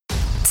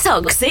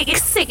Toxic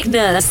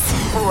Sickness.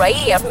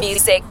 Radio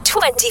music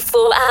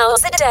 24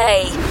 hours a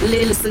day.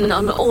 Listen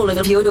on all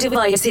of your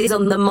devices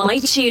on the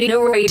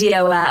MyTuner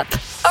radio app.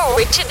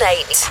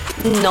 Originate,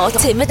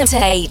 not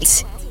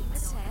imitate.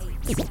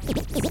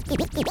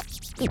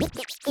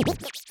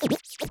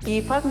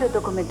 Die folgende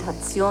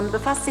Dokumentation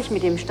befasst sich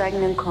mit dem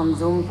steigenden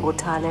Konsum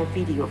brutaler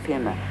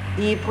Videofilme.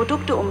 Die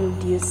Produkte, um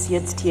die es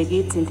jetzt hier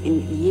geht, sind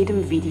in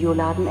jedem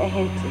Videoladen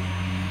erhältlich.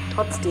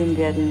 Trotzdem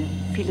werden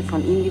viele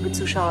von Ihnen, liebe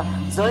Zuschauer,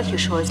 solche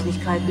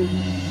Scheußlichkeiten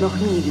noch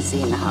nie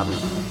gesehen haben.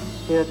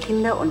 Für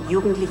Kinder und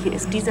Jugendliche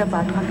ist dieser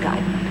Beitrag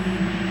geeignet.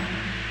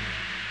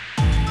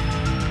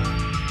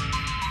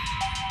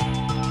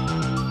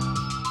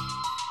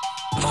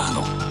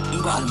 Warnung.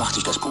 Überall macht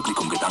sich das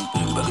Publikum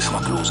Gedanken über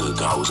geschmacklose,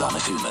 grausame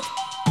Filme.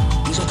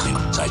 Dieser Trick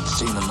zeigt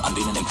Szenen, an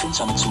denen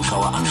empfindsame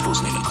Zuschauer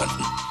Anstoß nehmen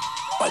könnten.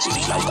 Weil sie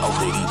sich leicht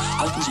aufregen,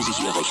 halten sie sich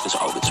ihr rechtes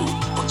Auge zu.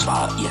 Und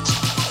zwar jetzt.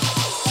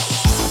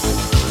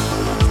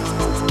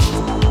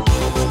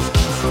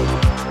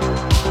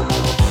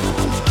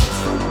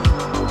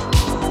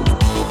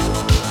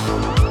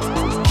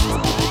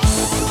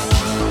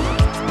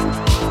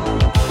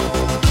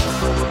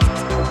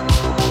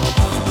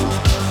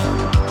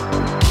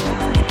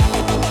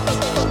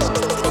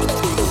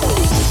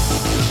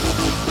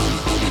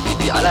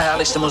 Die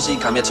allerherrlichste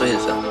Musik kam mir zur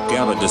Hilfe.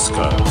 Gerne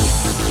Disco.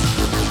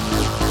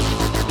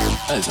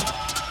 Also,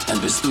 dann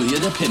bist du hier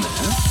der Pimmel,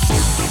 ne?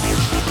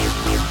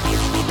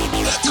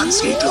 Der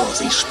Tanz geht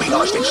los, ich springe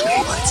euch den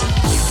Schneewalzen.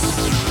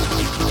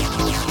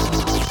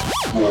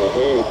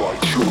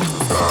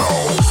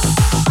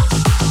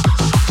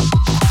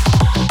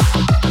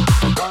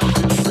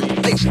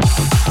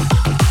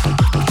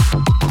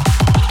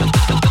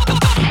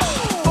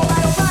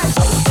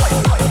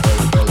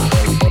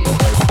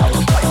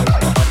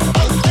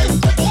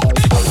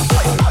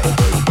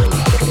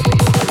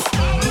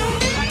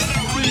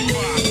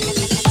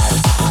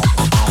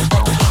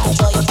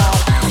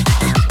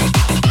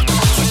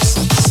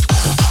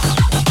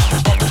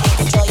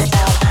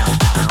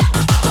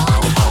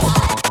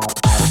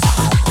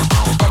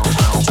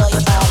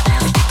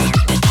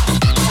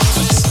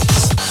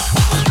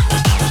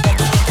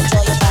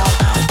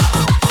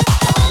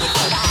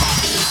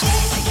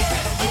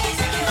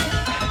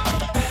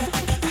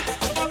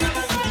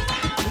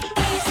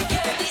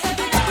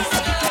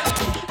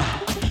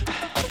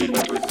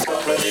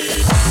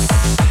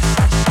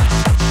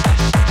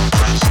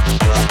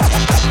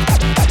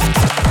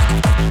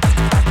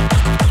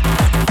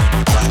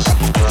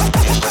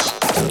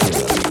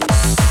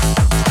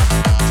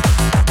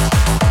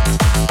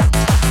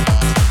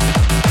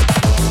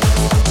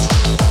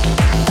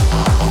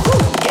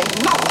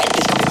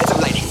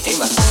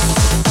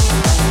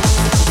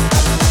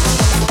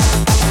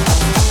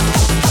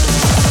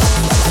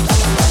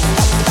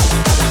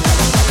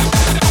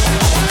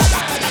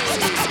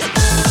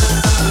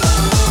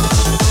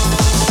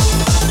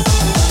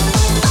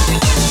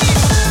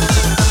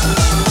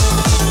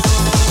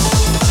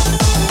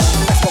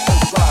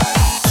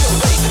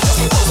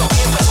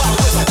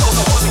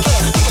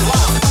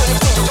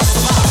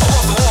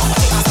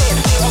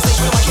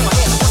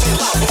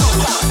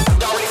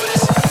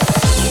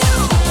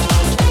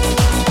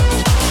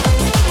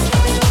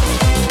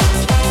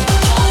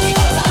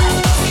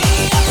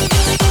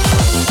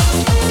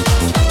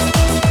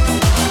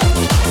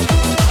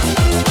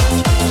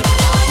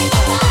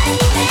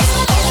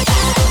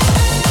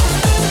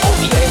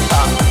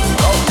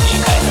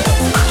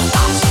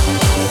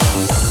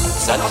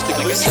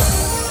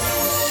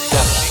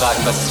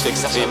 Was es für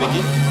Extreme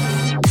gibt?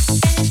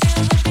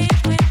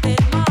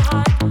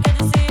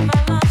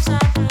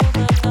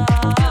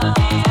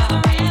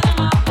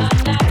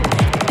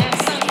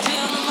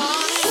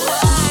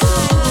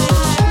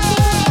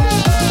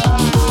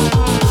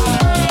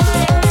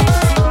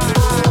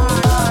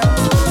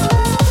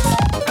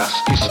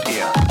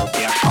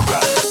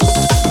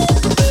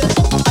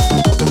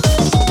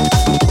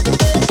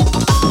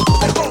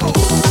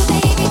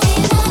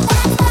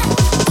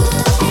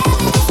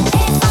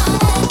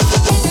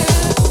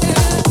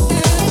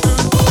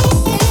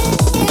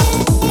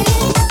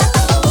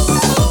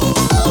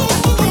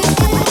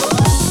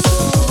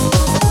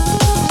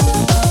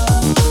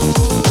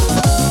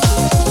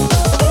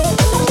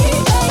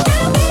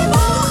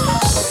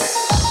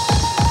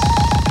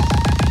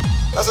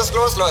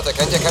 Leute,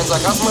 kennt ihr keinen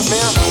Sarkasmus mehr?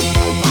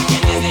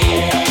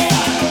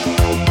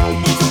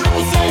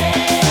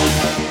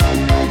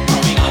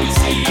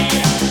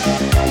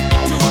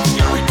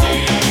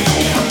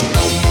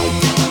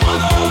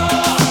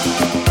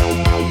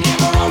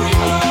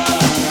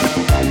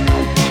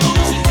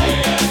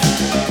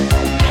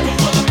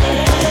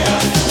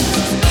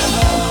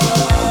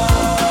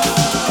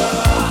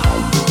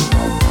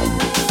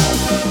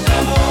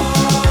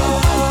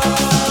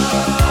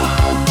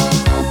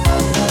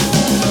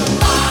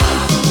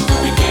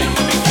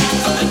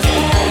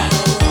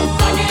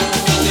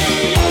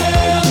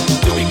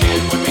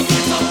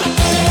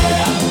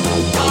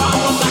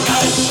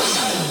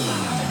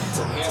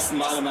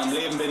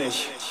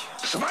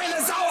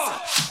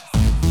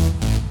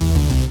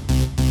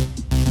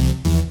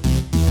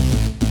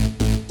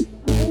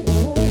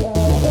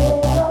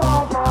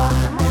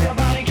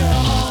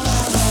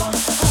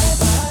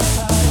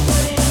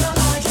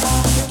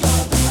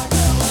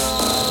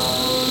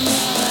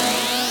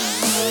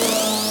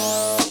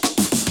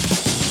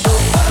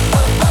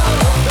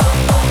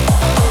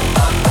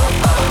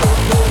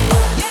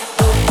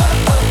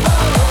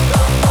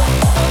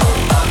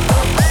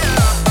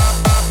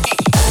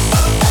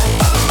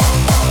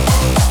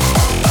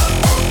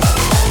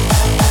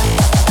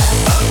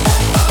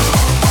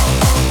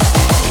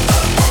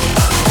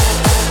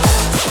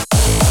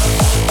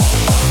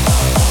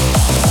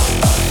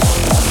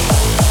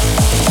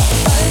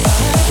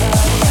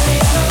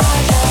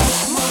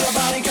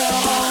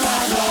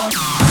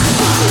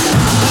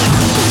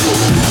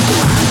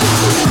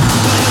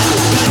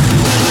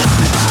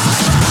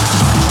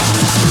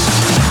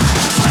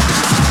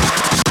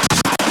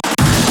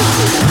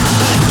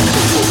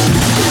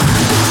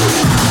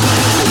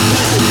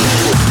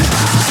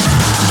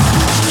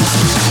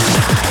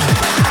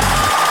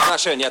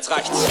 schön, jetzt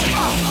reicht's.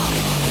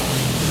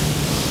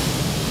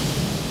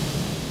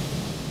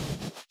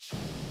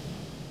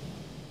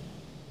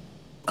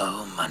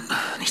 Oh Mann,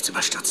 nichts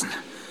überstürzen.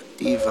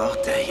 Die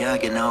Worte, ja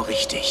genau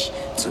richtig.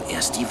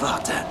 Zuerst die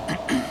Worte.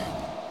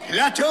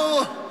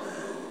 Klaatu!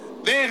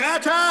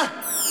 Verata!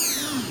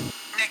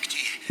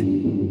 Nekti!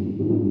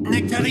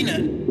 Nektarine!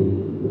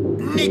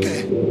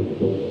 Nickel!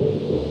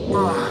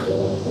 Oh.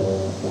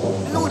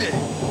 Nudel!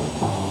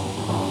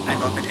 Ein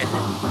Wort mit N.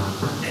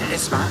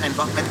 Es war ein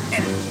Wort mit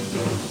N.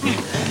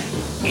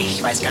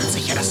 Ich weiß ganz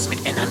sicher, dass es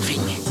mit N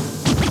anfing.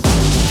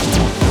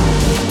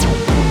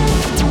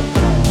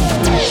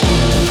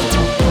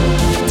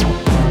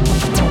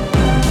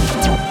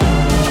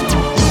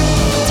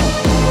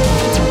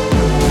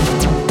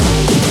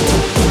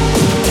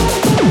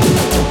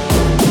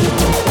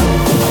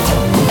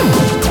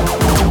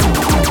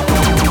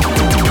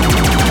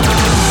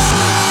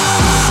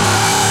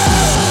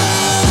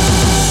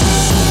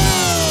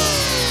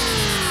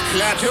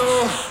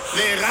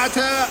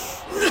 Verata.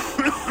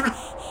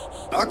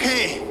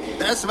 Okay,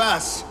 das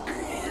war's.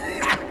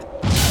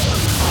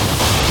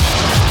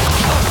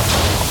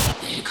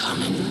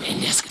 Willkommen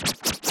in der Sklaverei.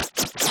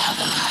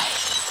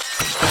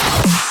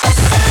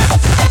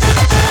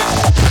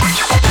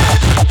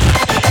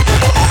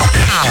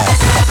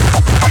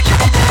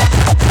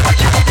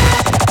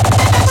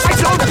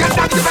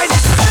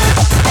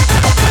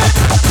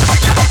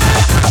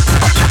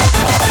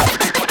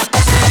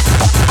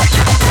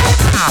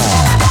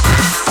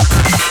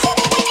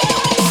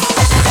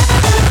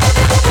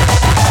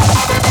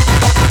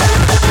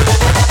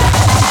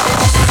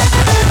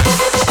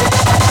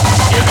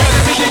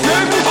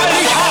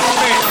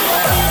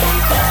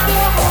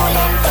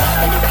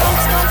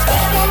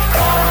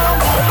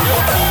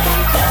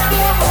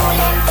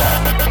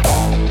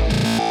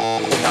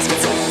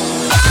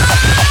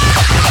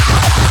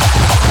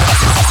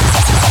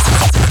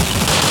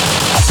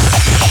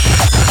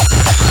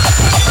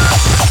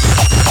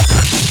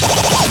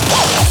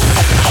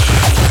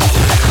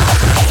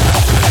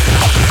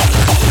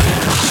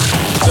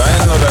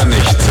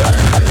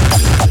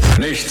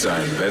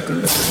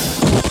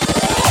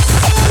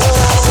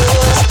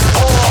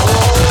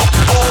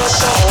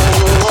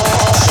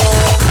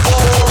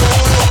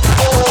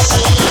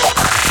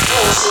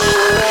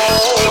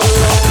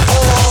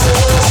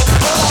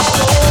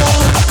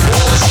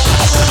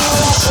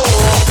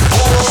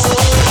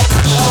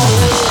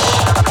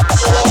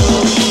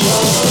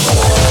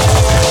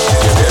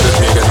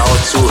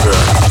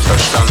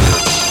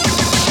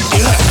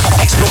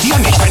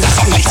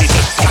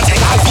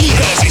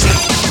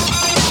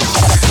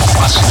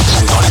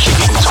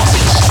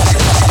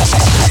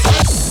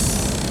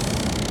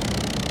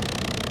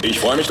 Ich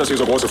freue mich, dass hier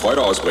so große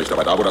Freude ausbricht,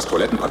 aber da, wo das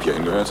Toilettenpapier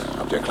hingehört,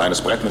 habt ihr ein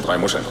kleines Brett mit 3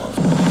 Muscheln drauf.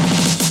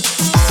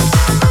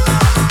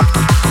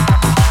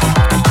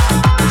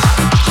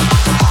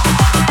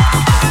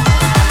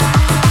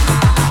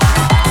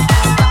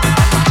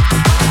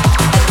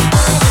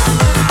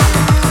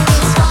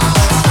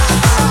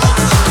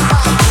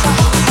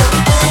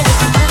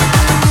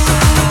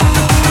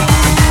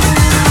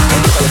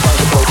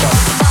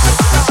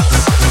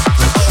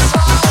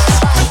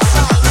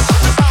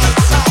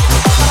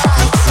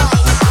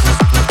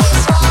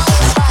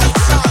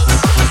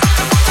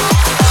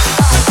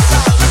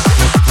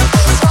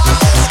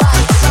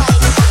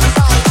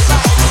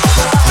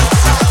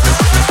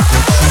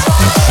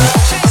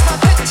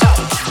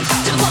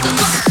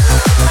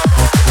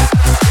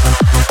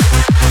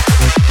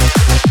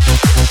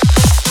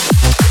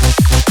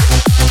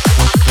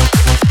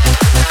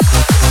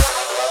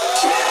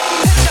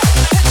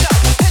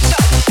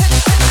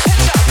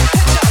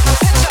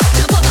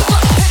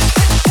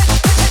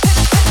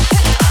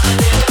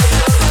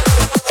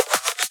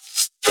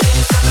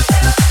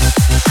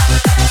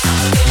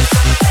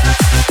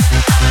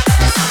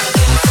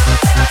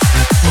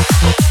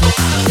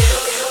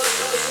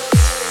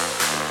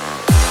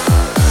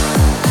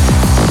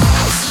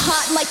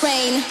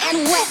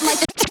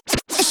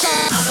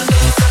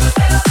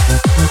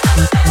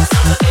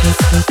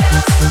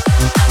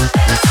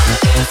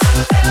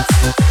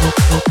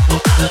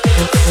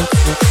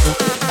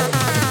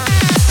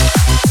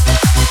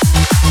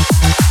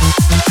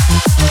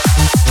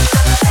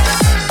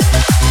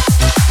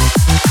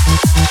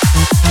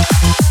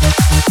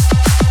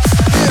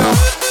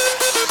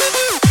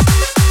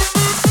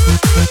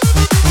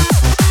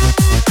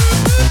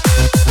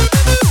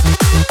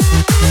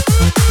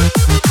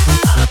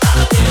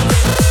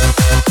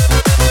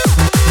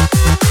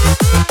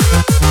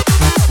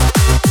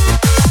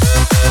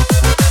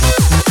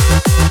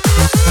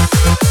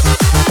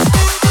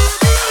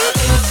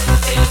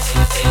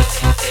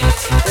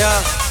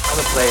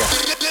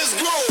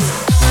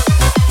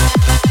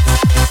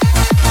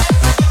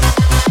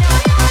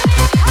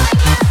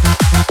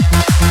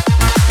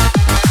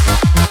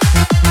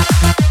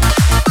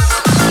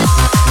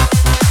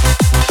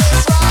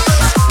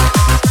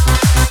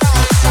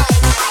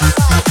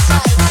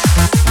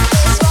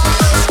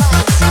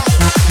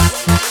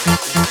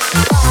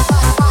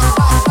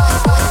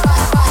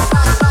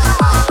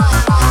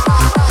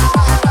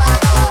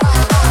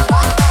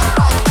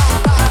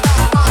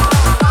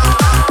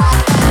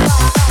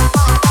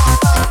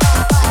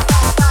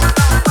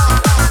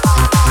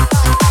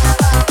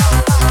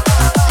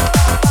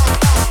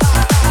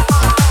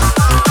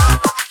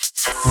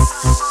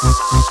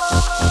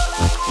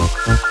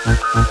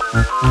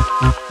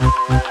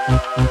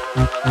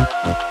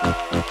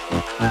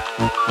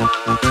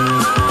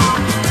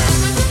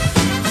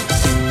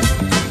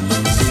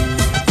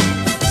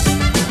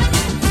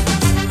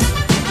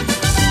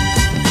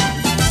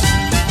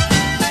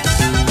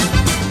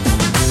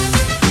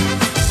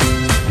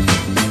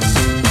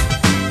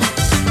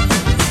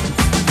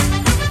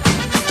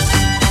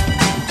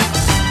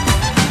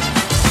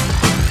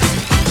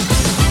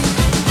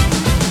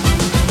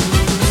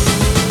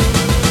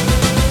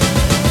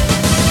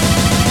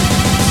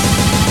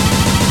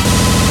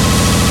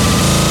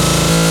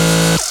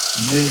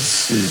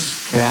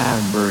 is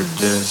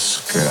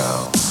Cabardisco.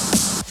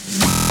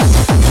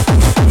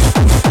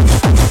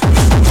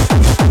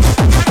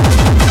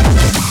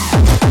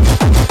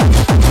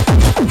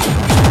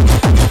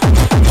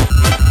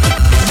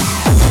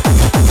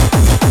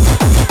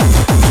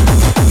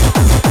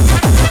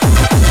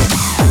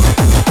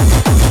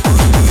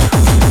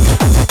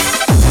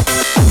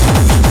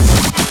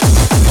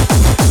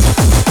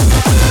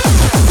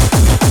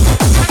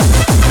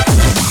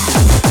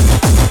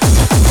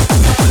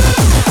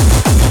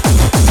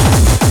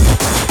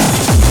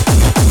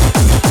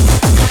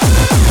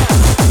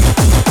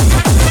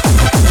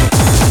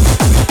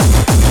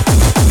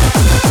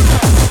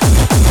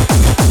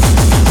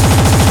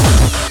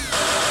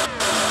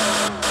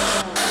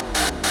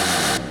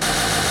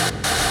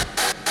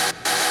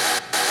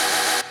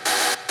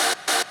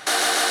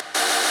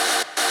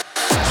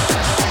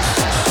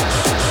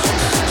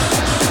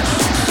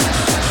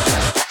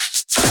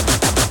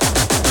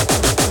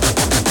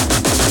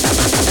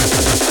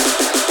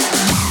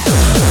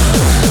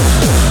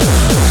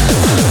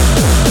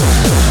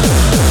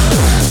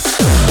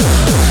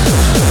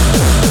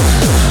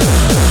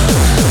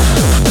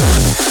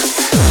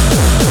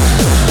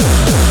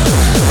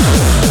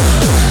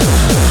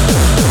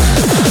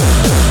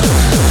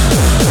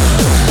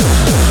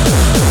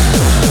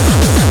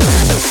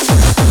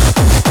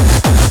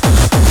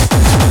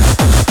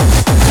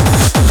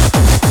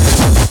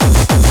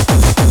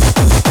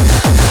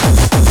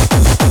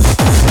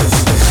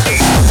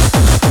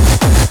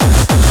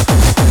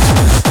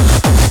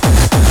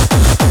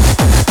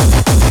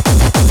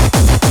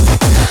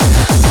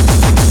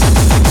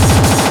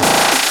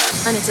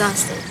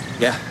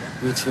 Yeah,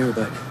 me too,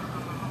 but,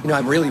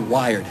 I'm really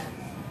wired.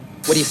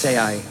 What do you say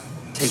I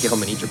take you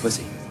home and eat your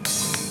pussy?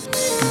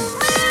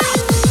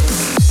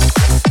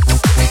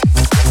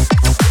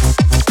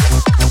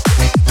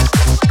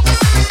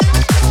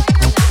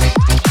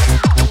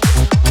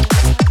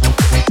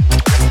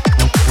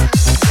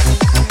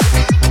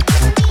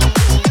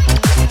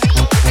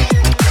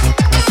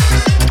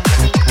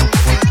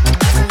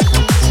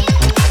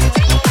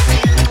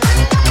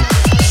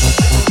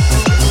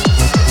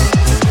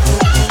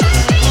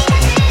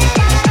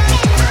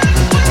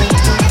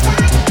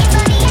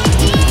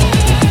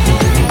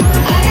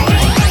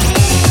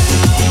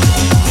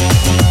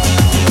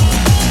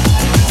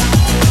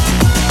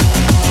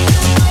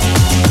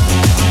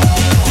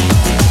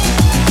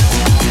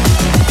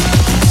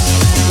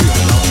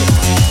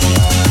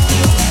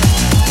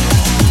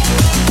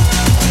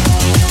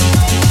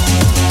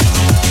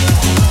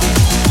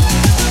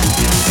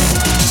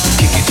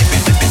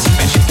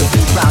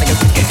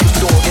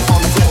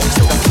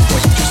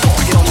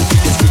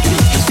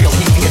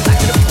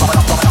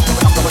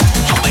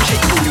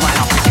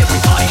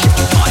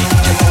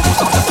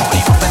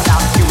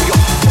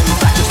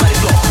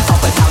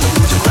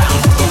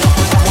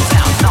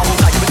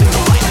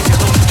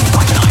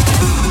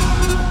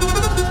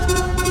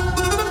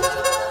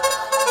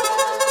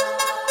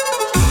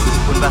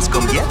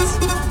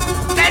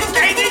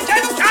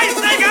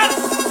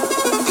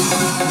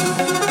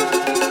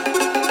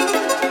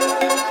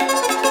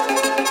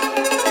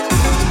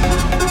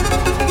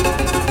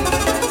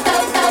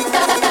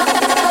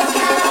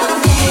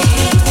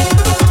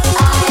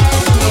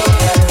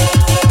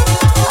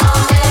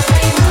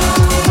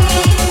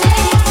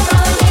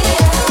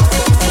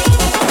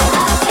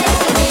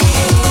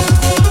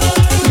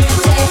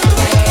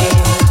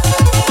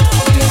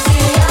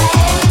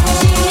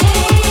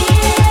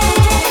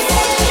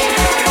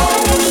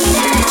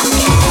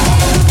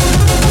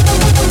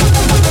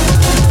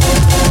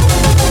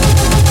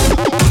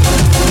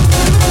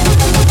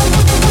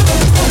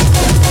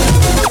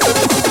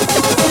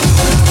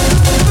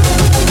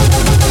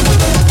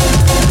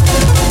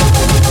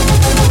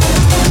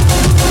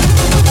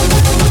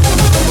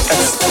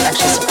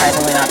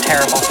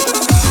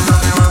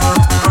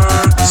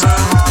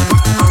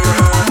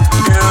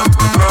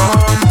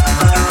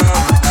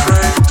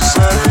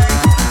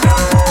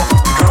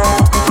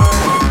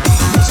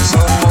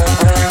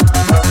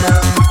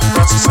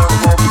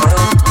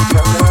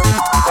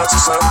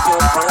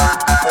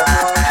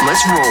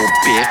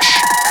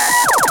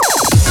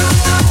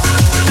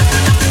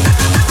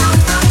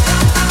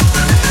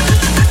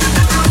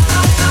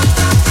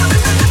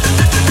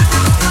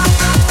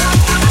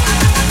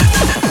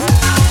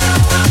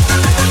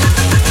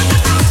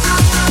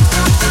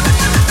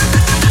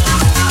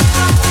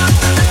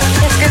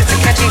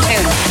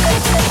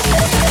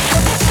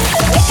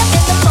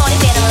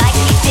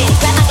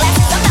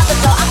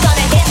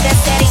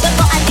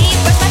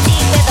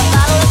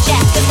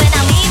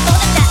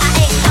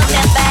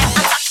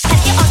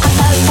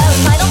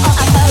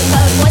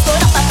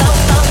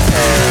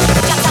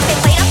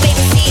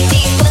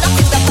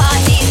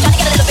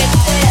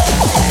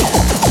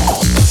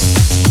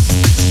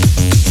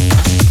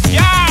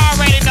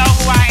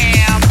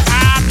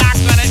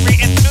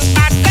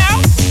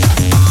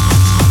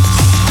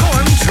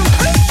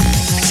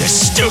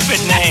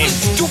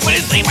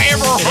 stupidest name I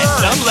ever heard. It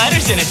has some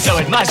letters in it, so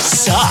it must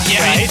suck,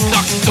 yeah, right? It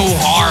sucks so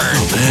hard.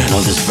 Oh man,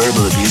 all this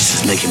verbal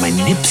abuse is making my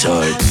nips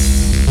hard.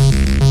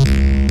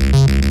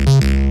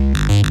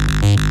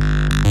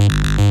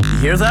 You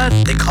hear that?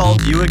 They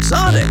called you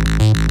exotic.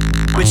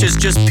 Which is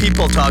just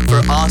people talk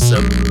for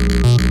awesome.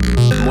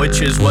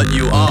 Which is what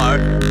you are.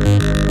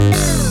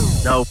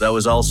 No, that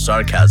was all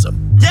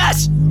sarcasm.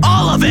 Yes!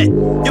 All of it!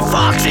 You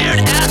fox-eared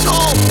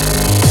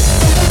asshole!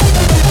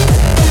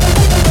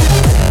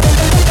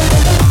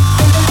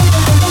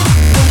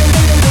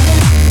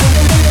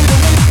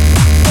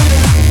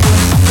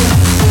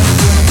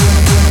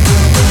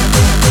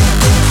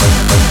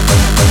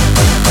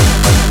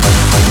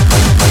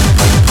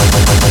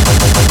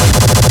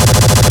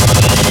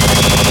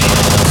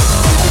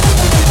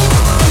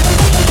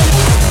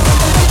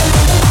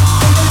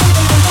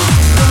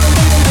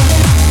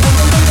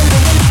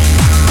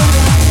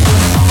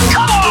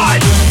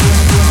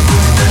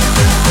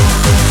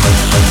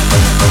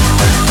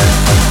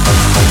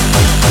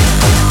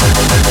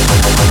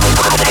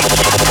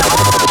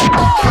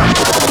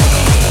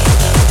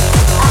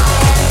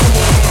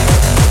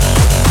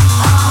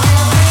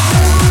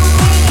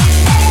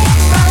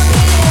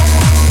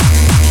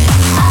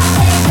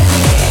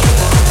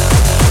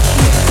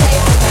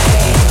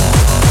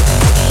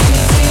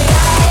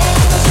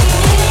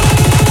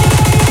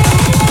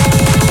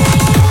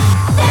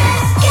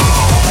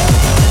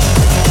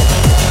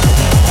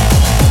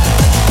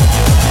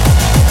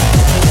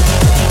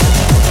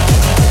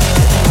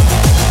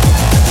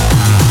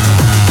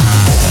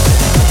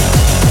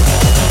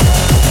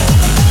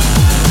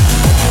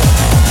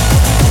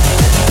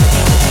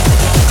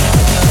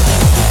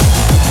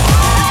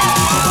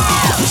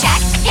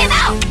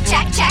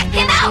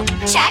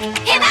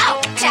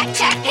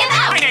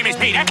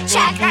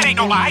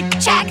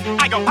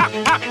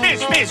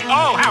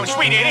 Oh, how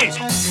sweet it is.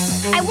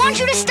 I want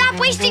you to stop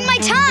wasting my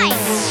time.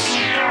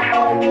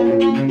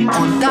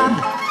 Und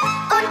dann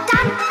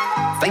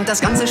fängt das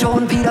Ganze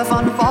schon wieder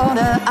von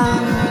vorne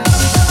an.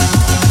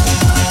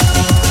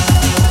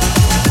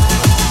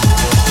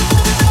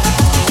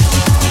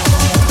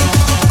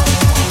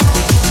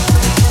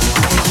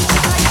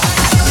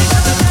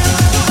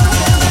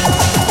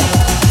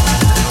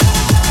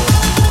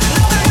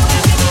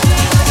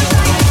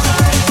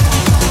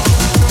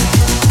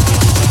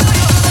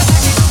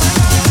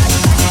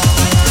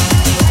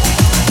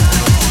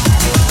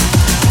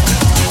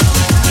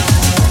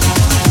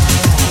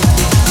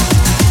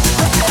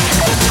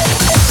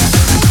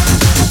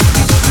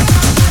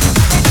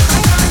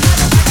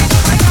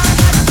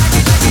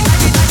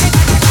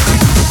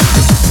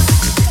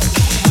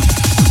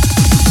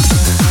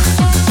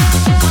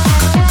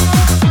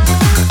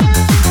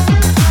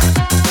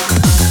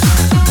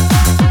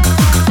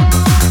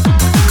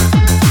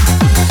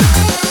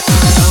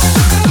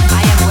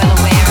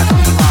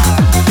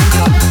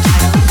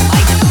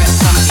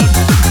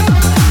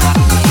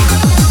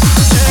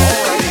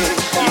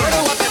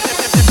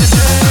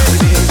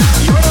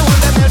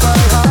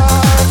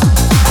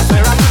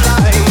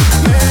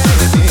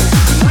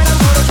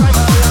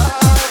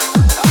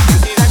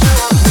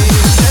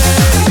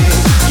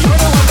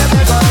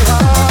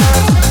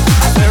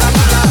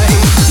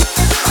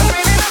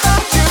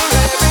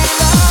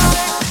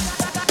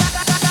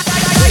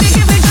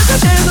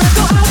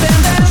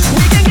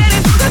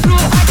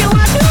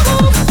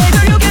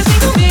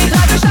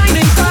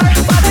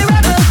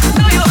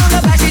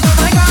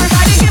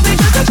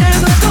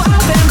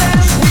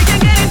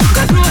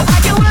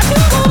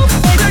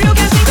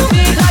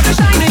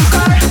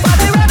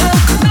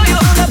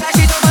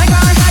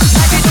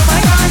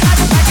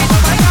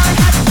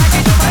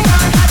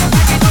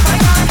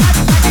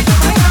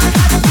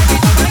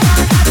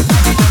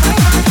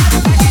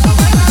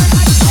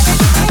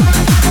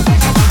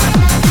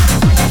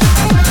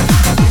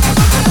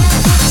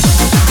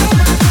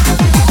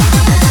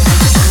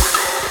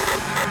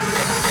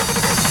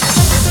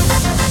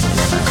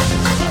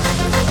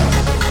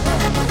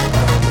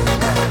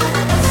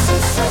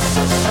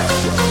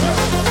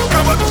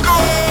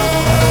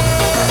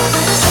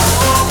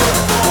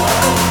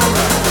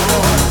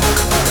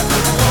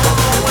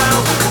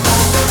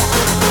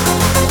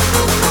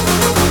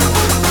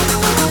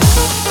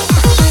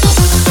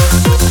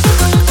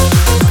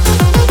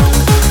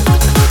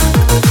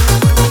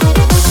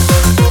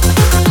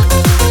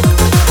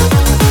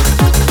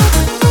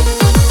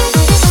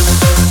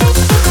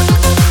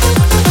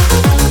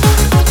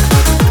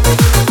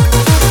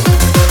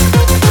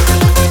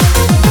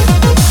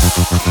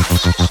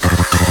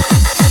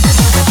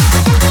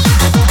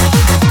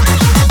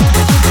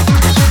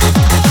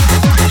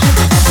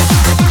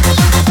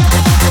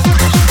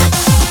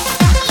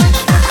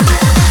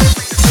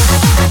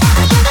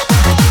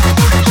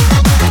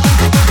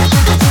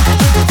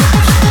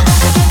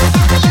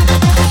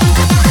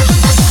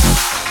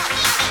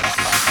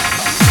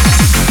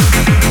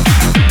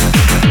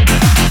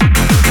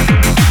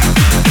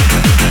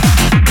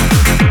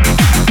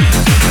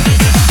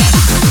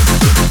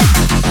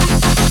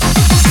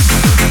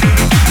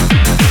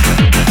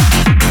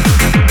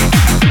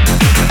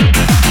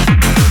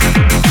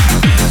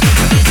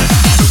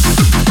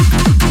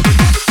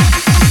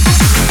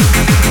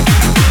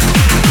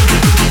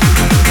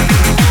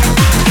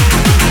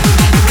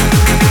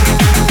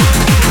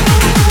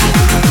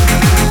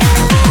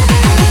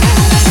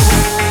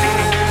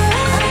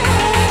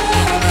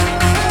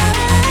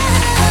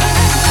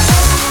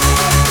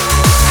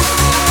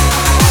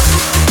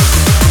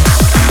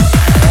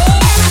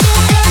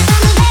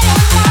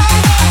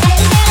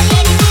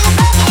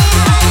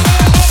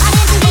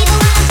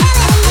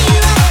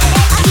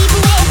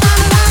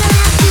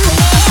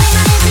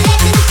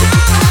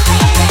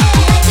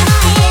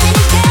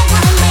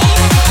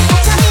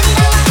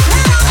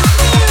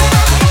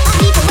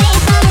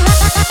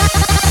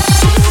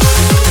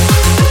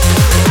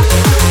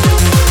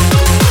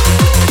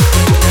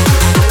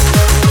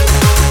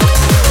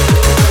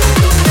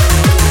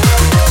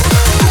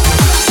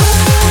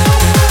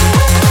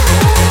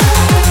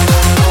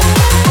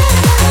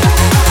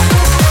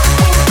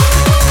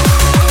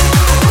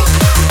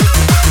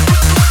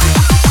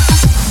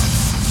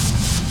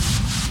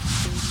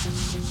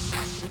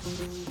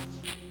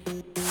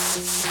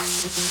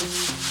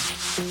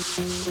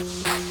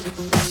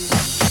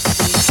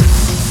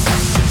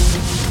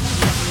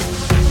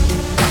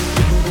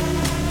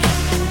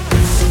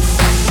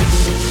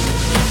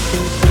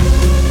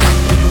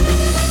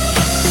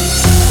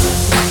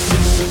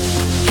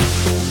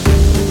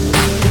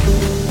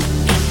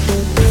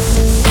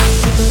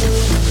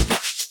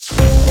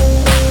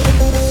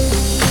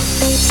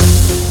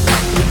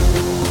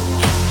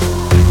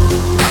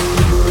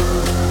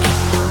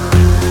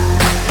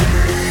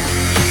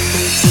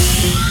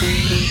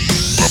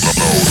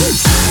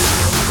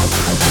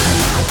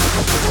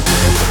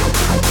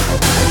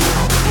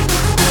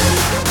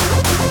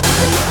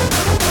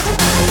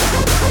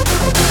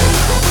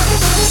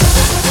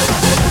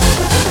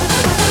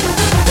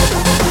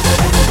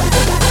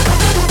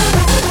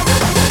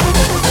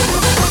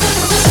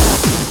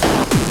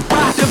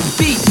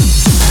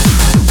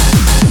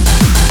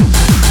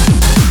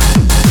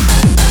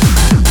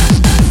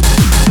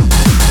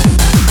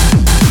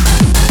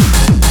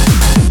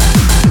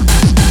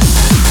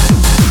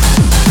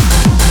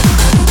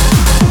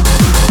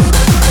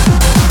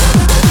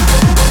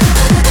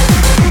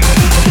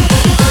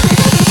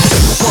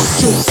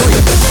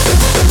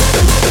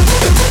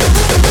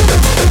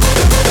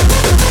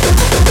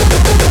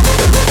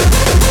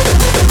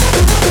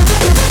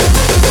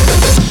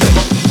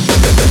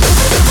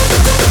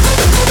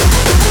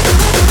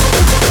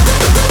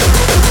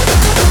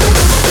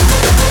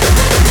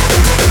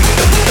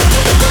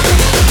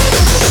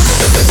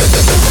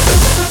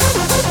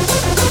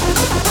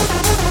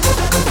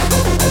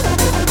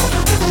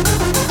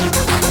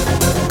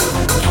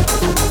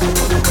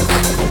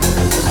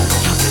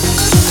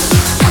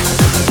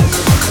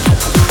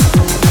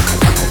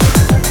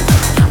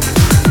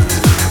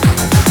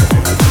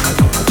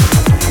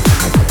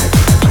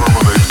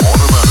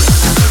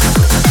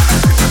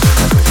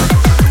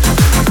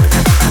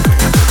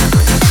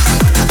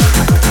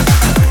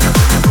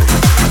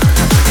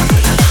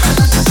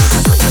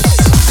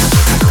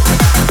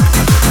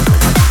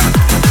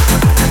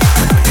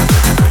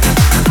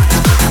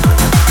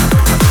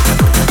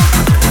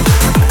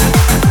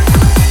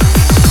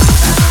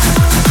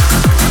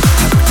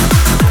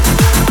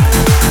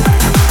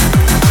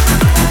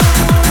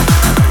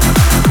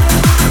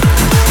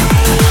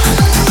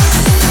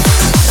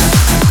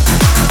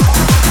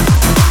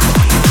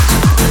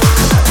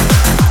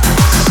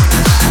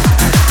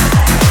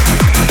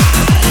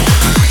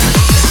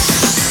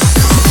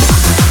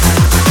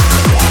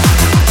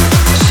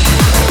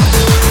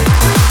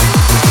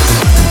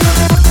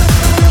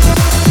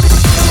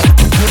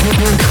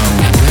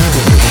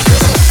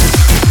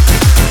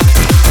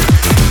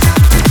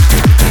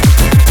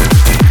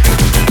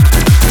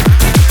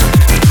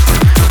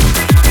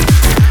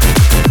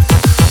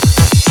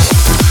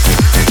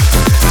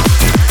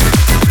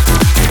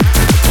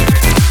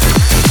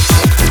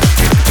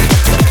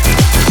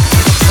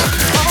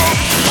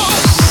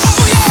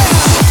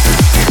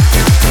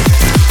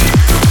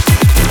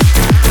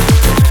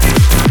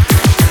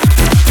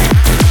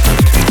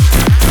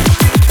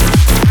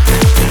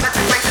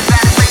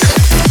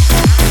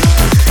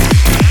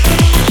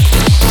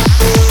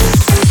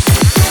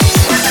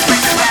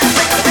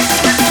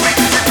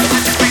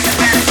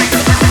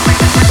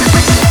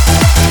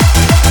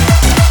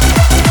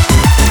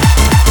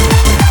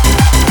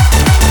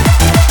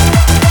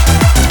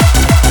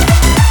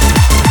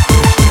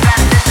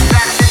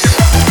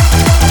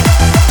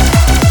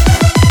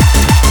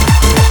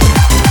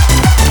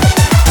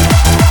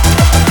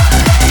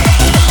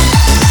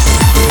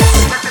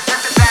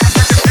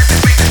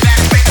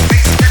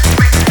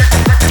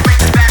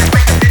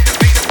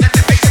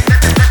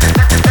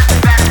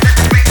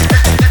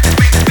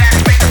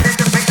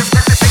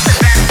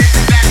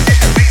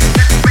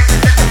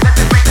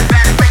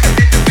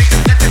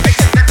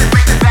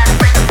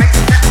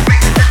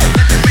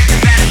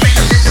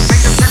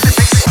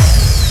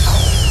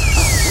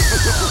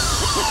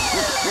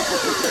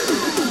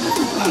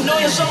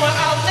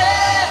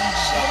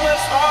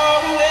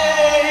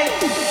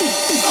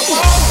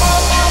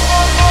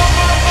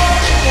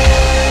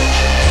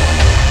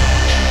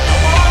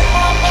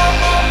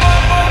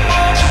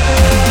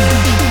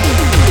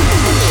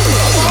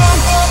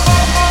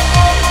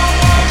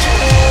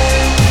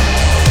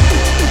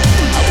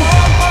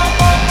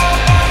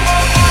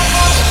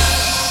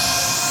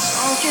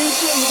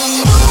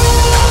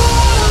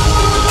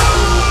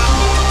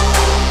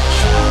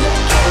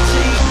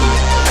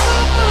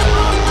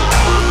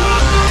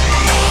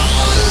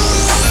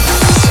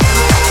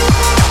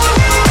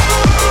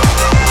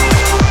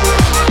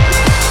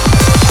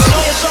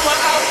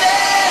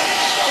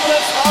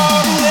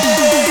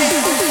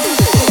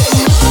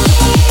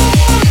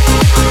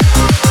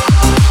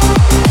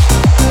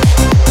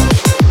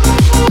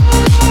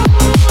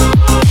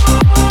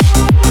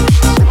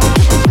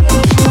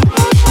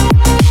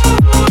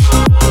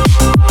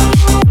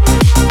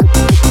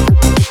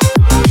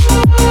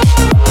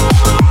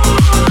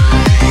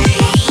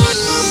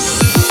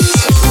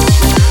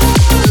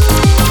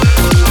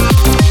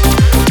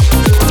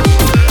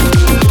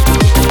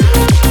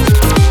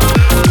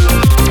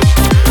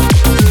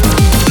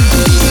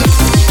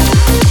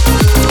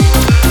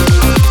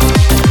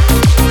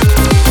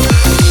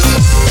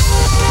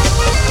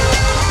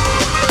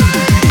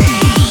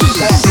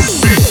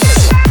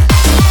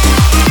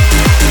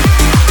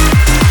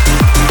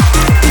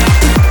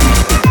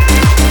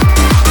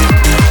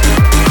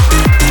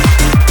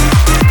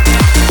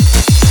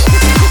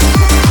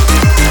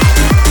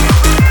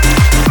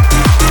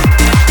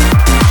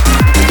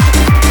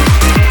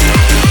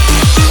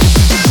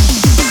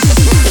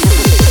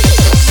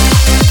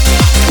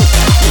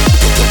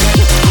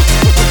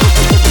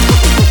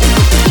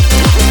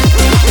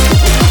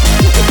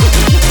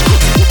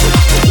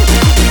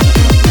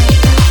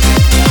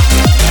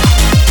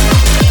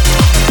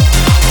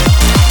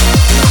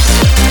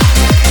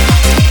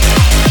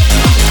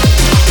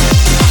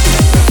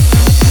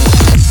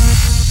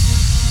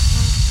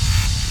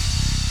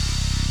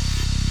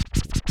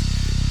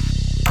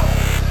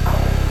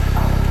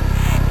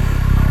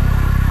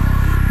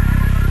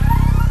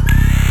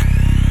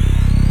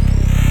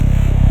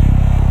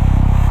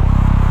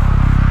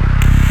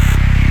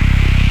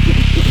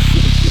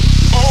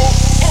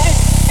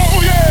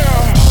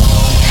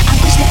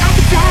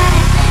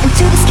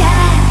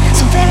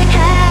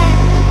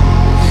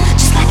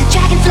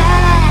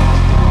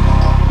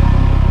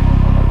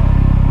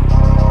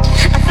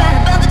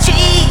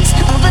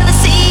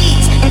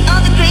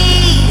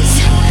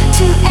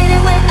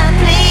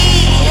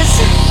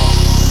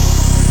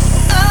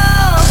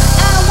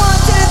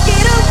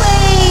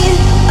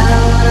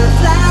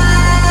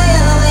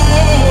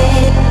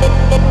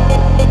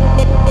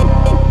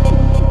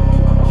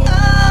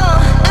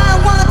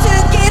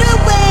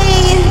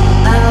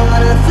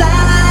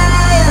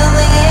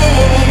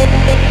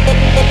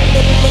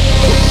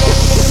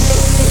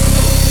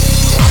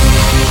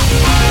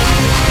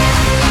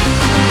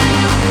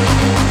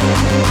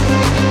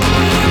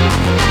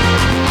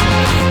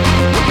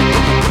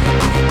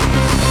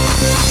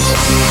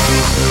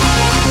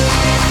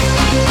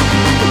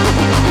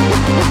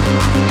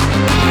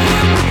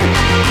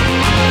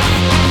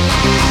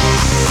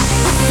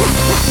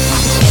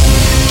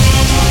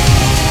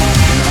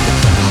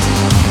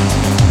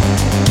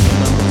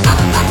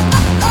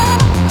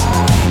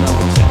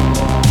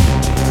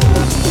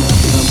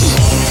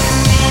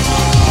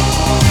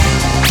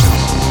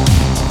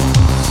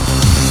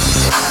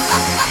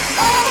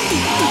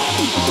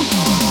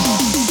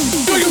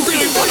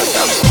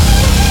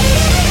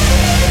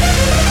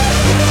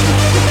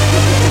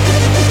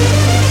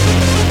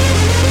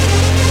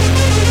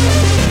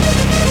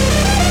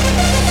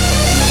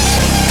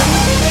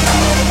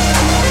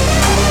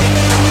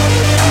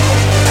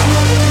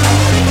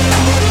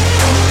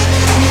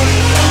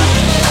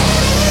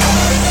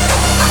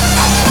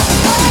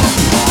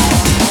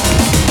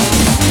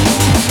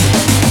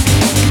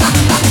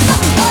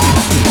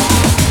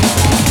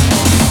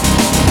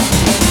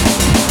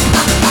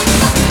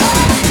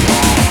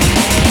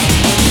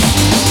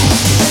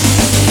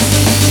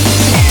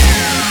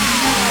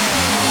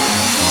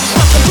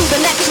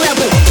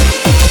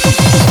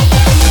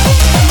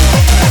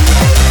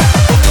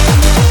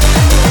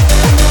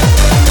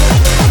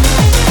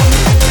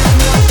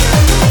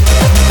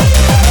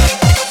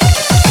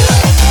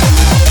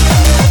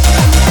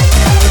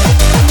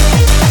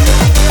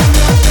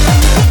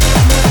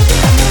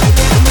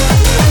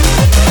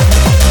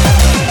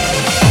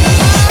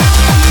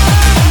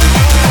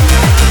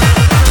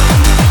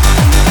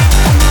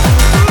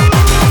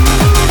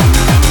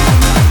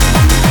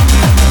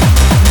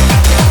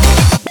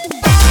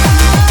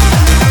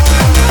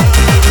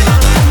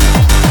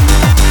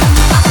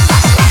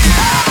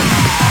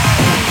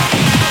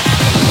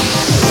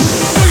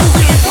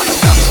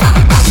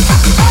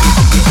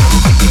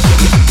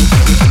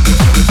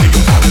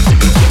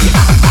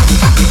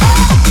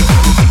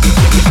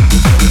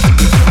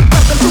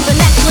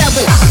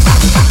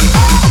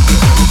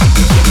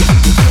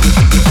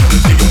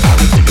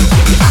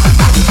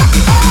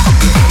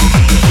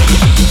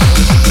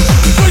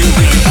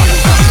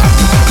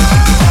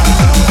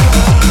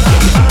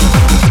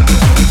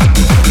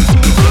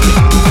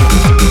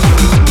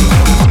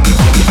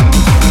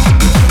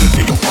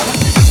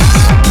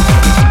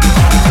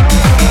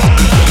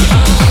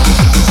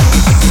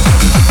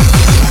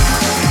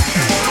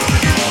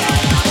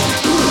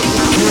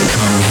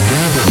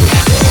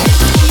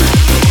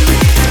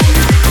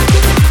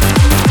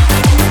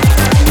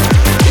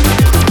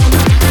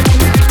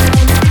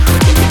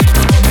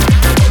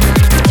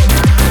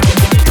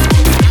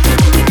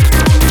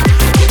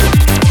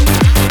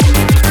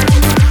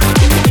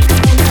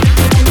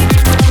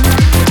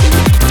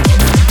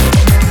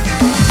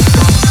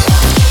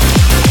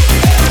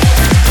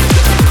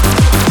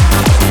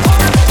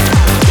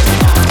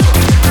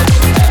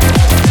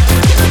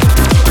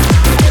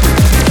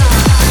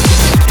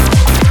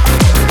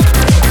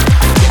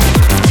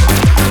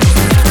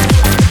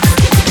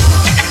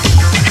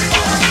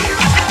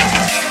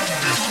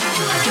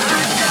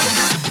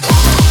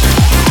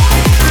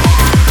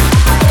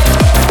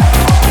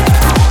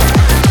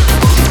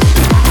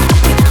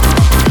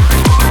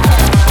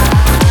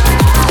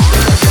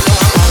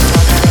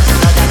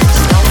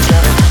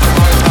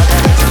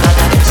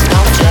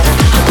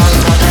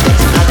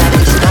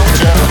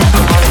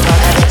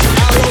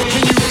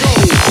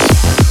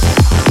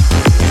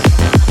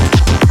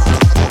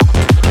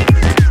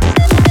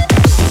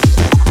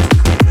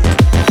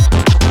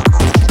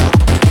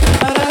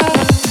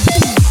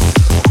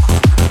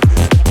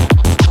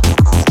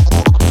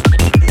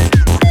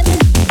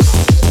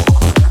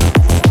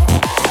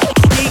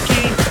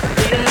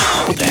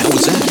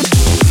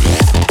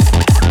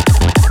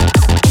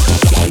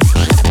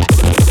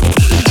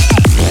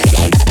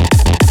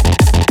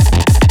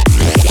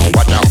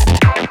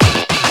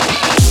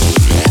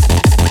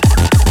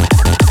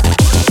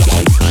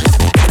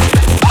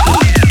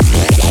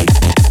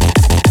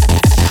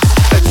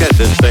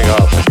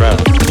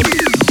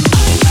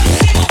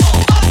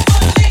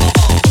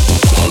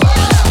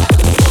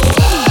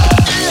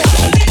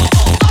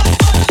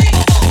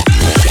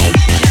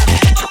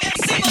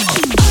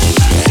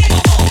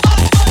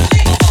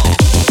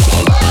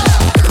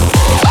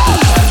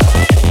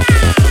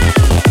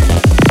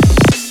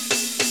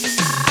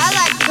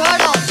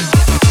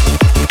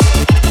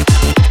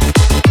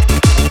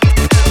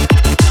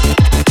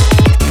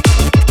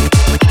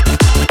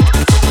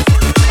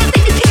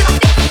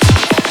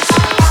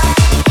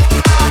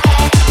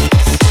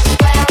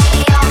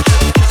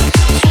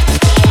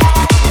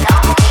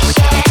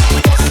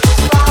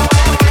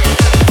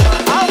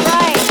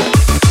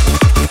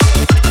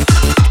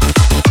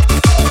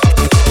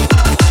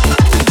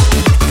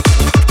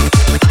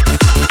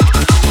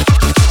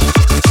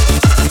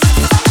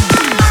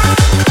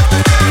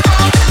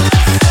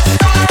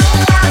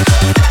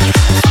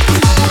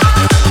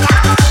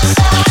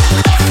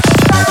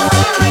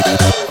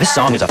 This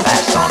song is a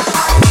fast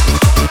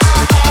song.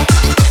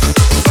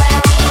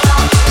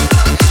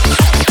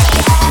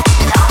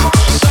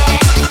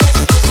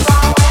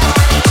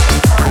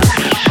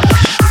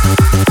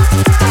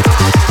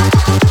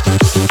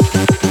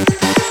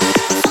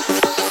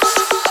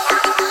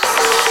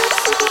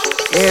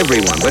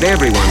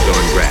 Everyone's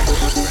on crack.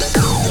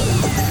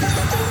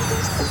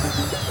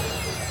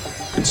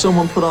 Could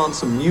someone put on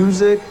some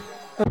music?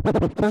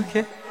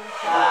 Okay.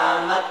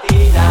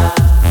 Stamattina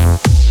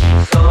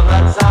sono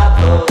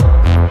alzato,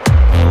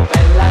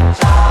 bella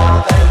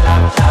ciao,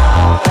 bella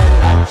ciao,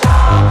 bella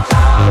ciao,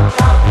 ciao,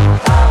 ciao.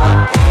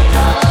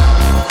 Stamattina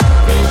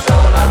mi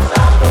sono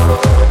alzato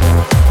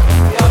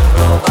e ho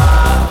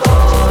trovato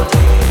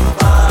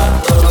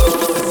l'infarto.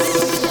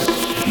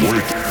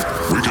 Wait,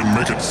 we can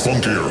make it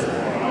funkier.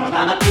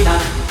 Stamattina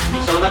mi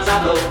sono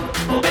alzato,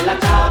 oh bella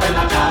ciao,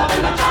 bella ciao,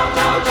 bella ciao,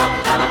 ciao, ciao.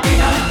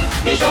 Stamattina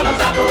mi sono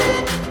alzato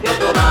e ho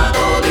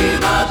trovato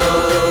l'infarto.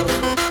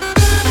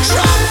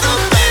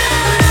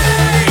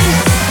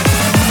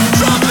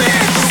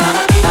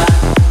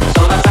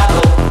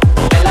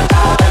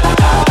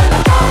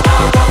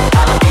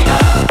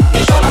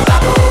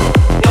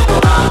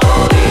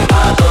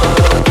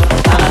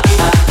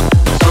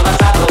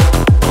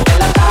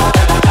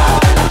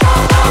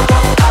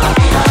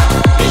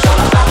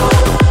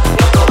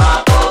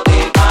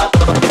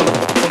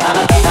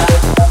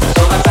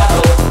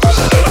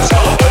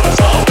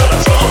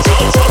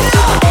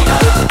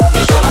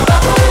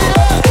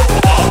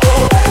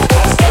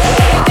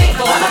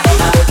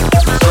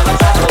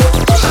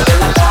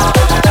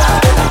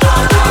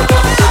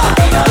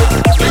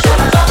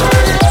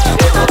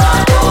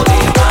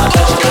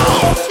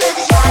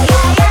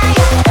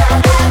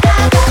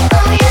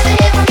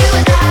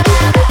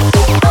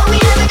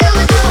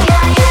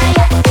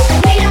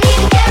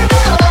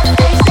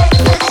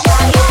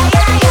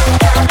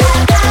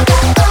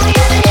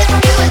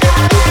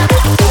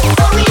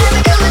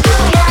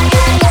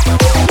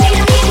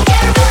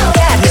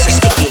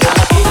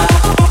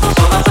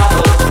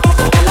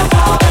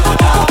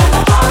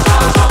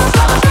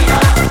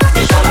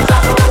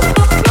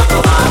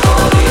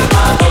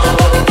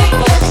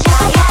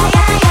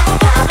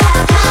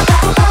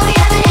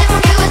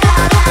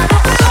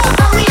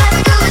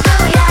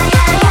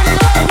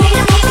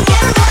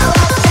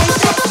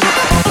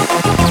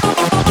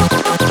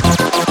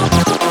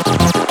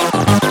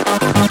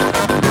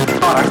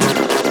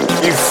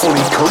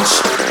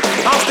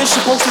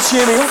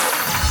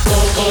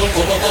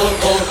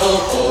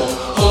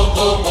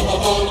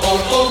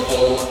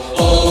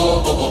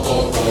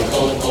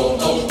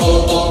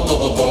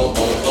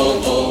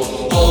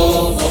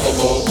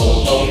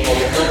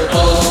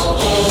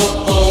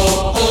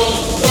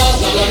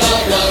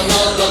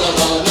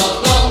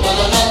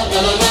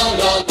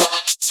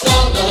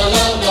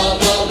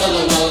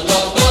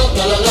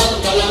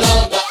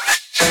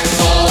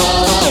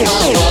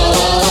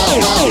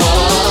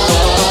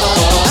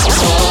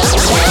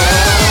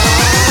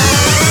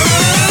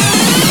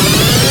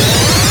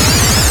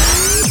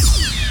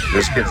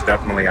 This kid's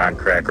definitely on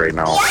crack right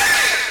now.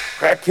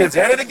 Crack kid's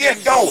at it again,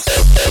 go!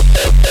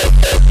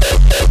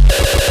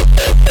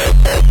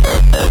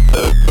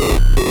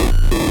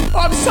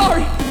 I'm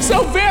sorry,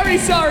 so very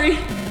sorry.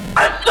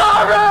 I'm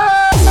sorry!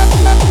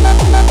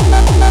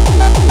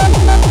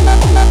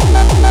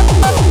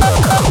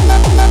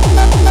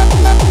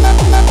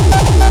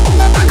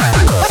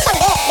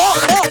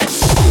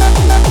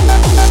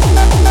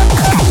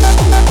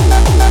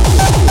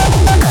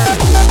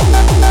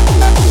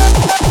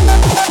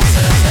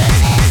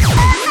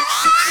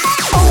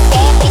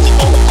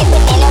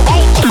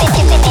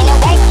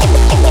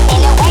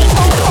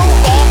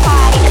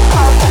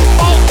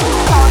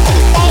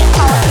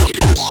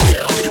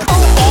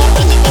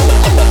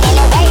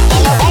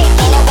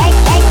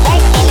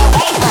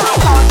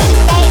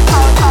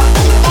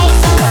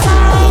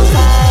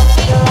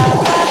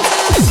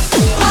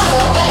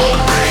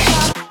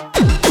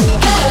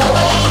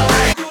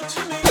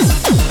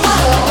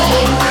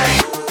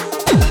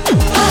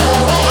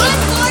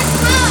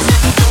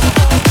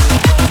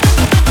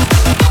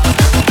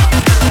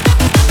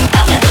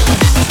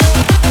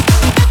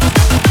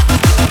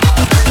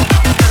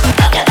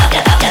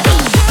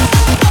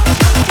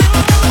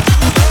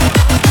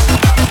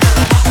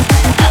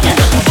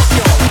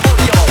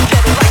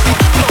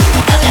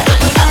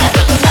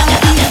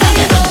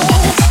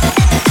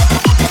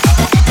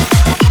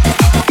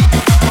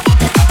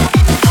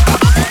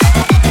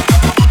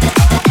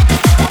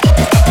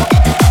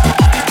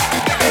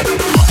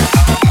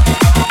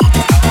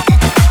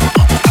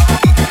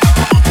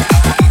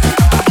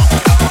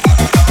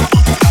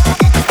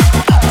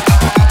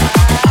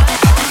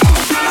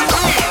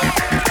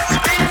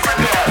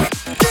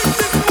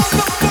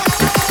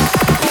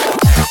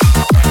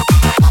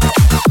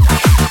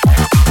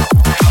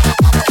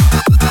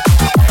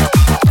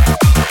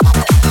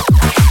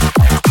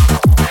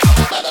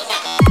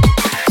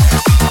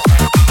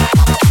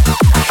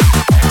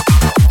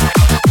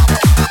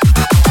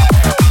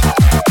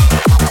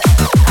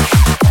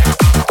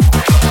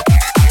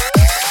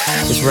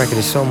 Record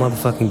is so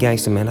motherfucking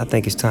gangster, man. I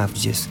think it's time for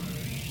just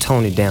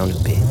tone it down a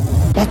bit.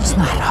 That's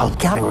not how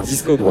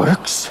gangster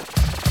works.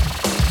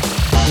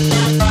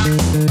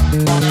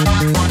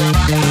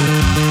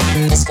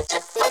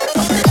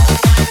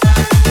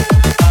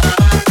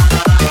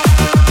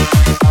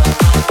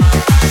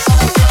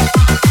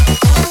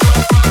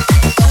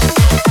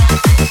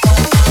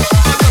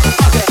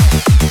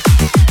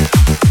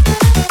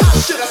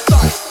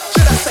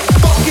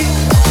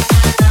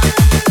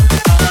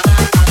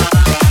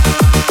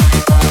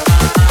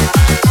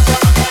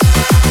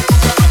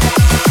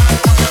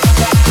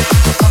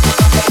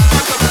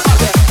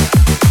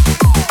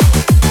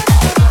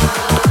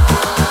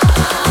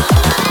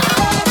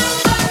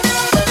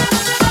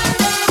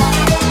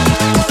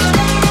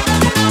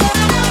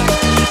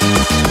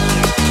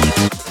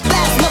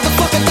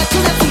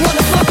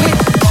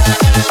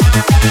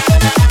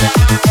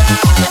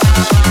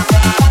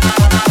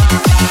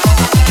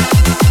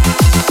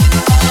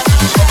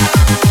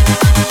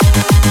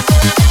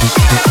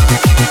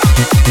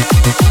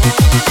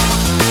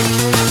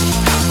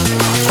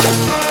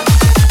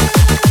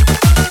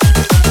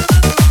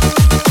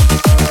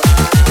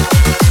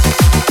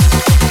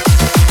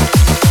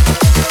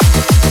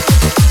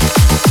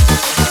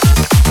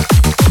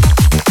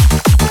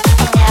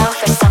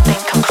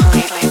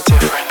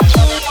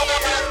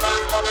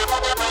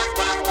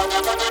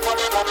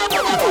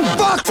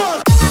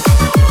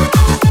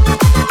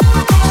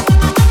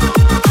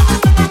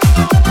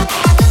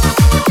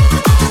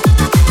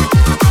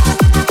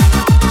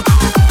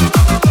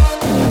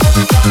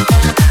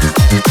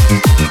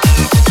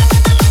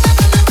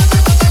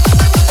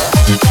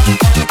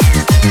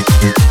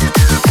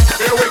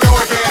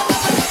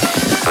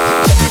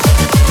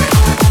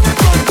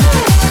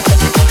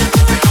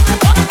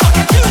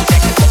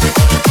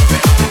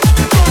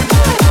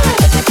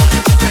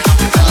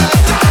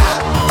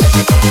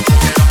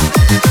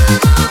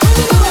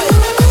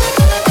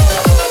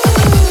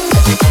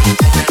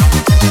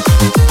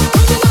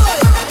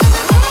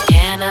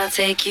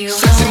 take you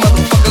Sexy home?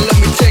 motherfucker, let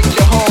me take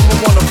you home. I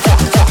wanna fuck,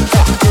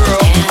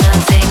 girl. Can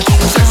I take you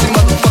Sexy home?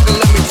 motherfucker,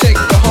 let me take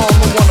you home.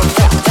 I wanna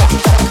fuck,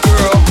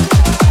 girl.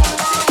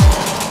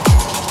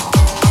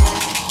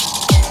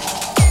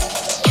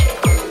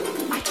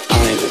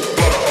 I'm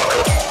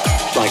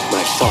like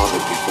my father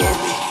before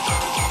me.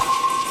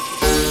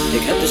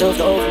 Ik heb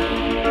dezelfde ogen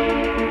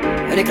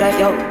en ik krijg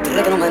jou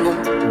trekken om mijn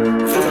mond.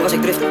 Vroeger was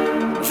ik driftig,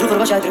 vroeger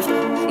was jij driftig,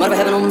 maar we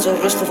hebben onze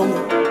rust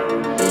gevonden.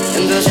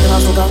 En we zitten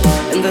naast elkaar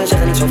en we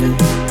zeggen niet zoveel.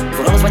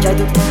 Voor alles wat jij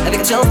doet heb ik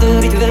hetzelfde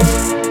ritueel.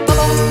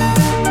 Papa,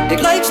 ik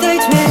lijk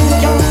steeds meer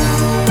op jou.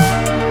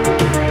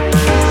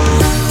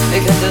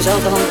 Ik heb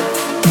dezelfde handen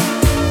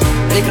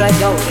en ik krijg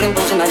jouw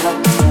rimpels in mijn huid.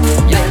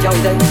 Jij hebt jouw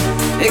idee,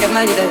 ik heb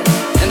mijn idee.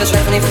 En we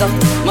zwerven in gedachten,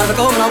 maar we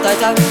komen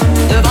altijd uit.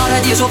 De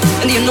waarheid die je zocht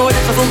en die je nooit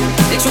hebt gevonden.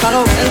 Ik zoek haar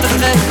ook en te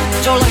vergeten,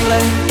 zolang ik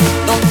leef.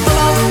 Want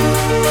papa,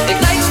 ik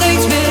lijk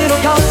steeds meer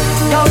op jou,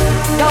 jou,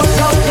 jou,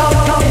 jou, jou,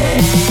 jou.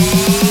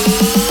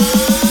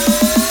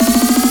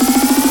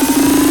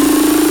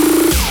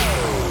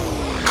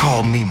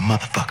 Call me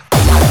motherfucker.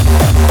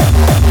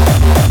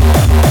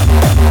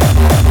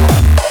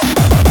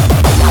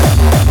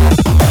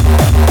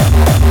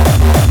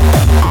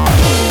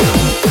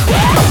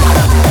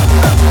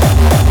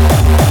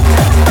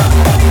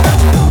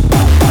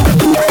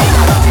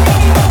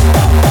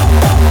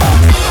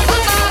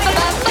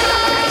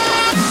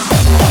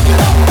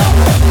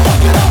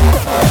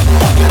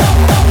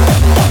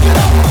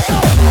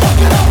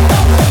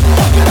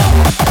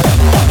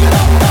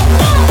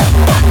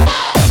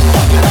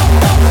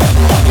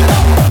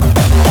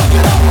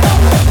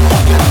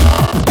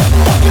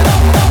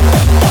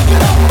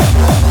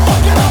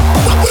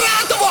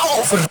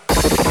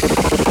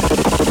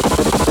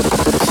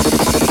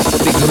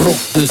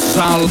 De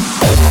zaal.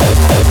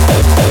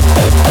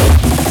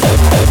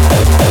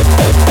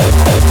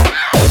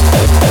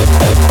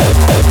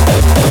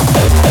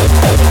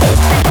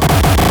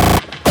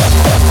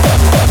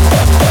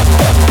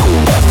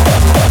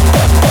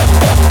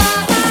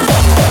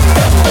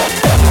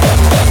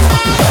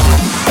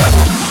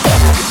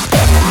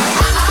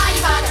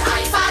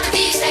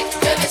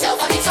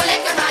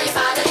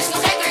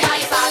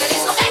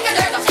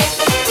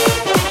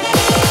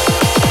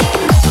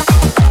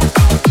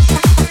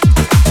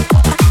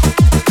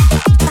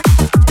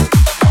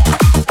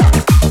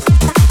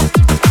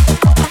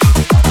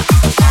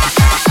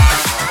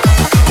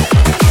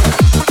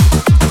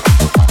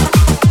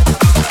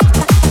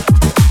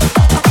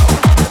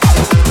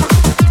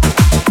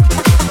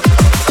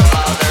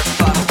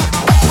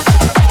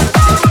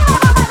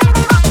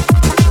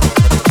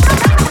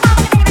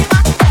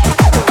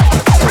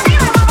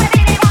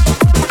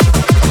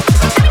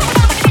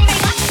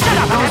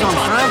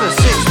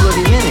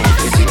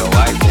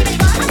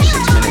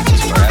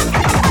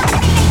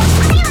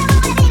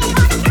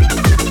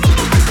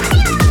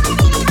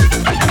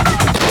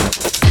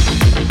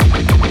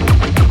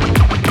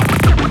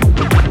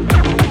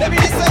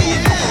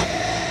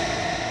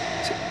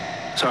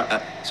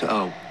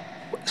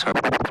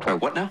 Sorry,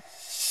 what now?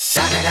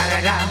 Da da da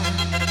da da.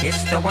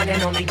 It's the one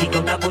and only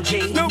Eagle Double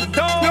G. Snoop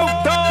Dogg.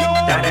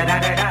 Da da da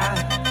da da.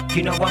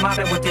 You know I'm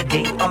mobbing with the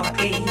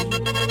D.R.E.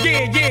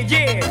 Yeah, yeah,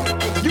 yeah.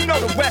 You know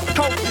the West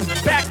Coast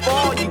is back for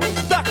all you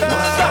suckers.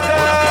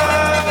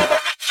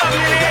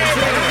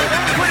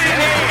 Put it in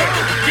there.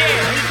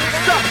 Yeah,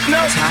 suck, no.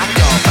 Top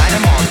dog, bite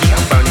 'em all. Yeah,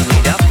 I'm burning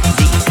it up.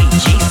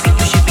 D.E.G.C.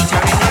 You should be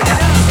turning it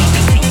up.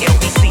 C.B.C.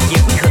 L.B.C.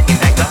 Yeah, we cooking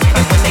back up.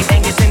 And when they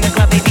bang this in the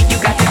club, baby, you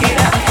got to get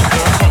up.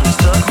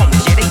 Good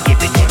homies, yeah, they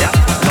giving it up.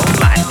 No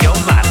lie, yo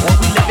lie, boy,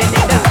 we living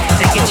it up.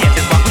 Taking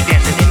chances while we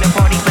dancing in the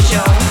party for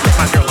show.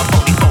 My girl a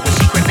 44 when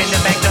she crept in the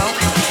back door.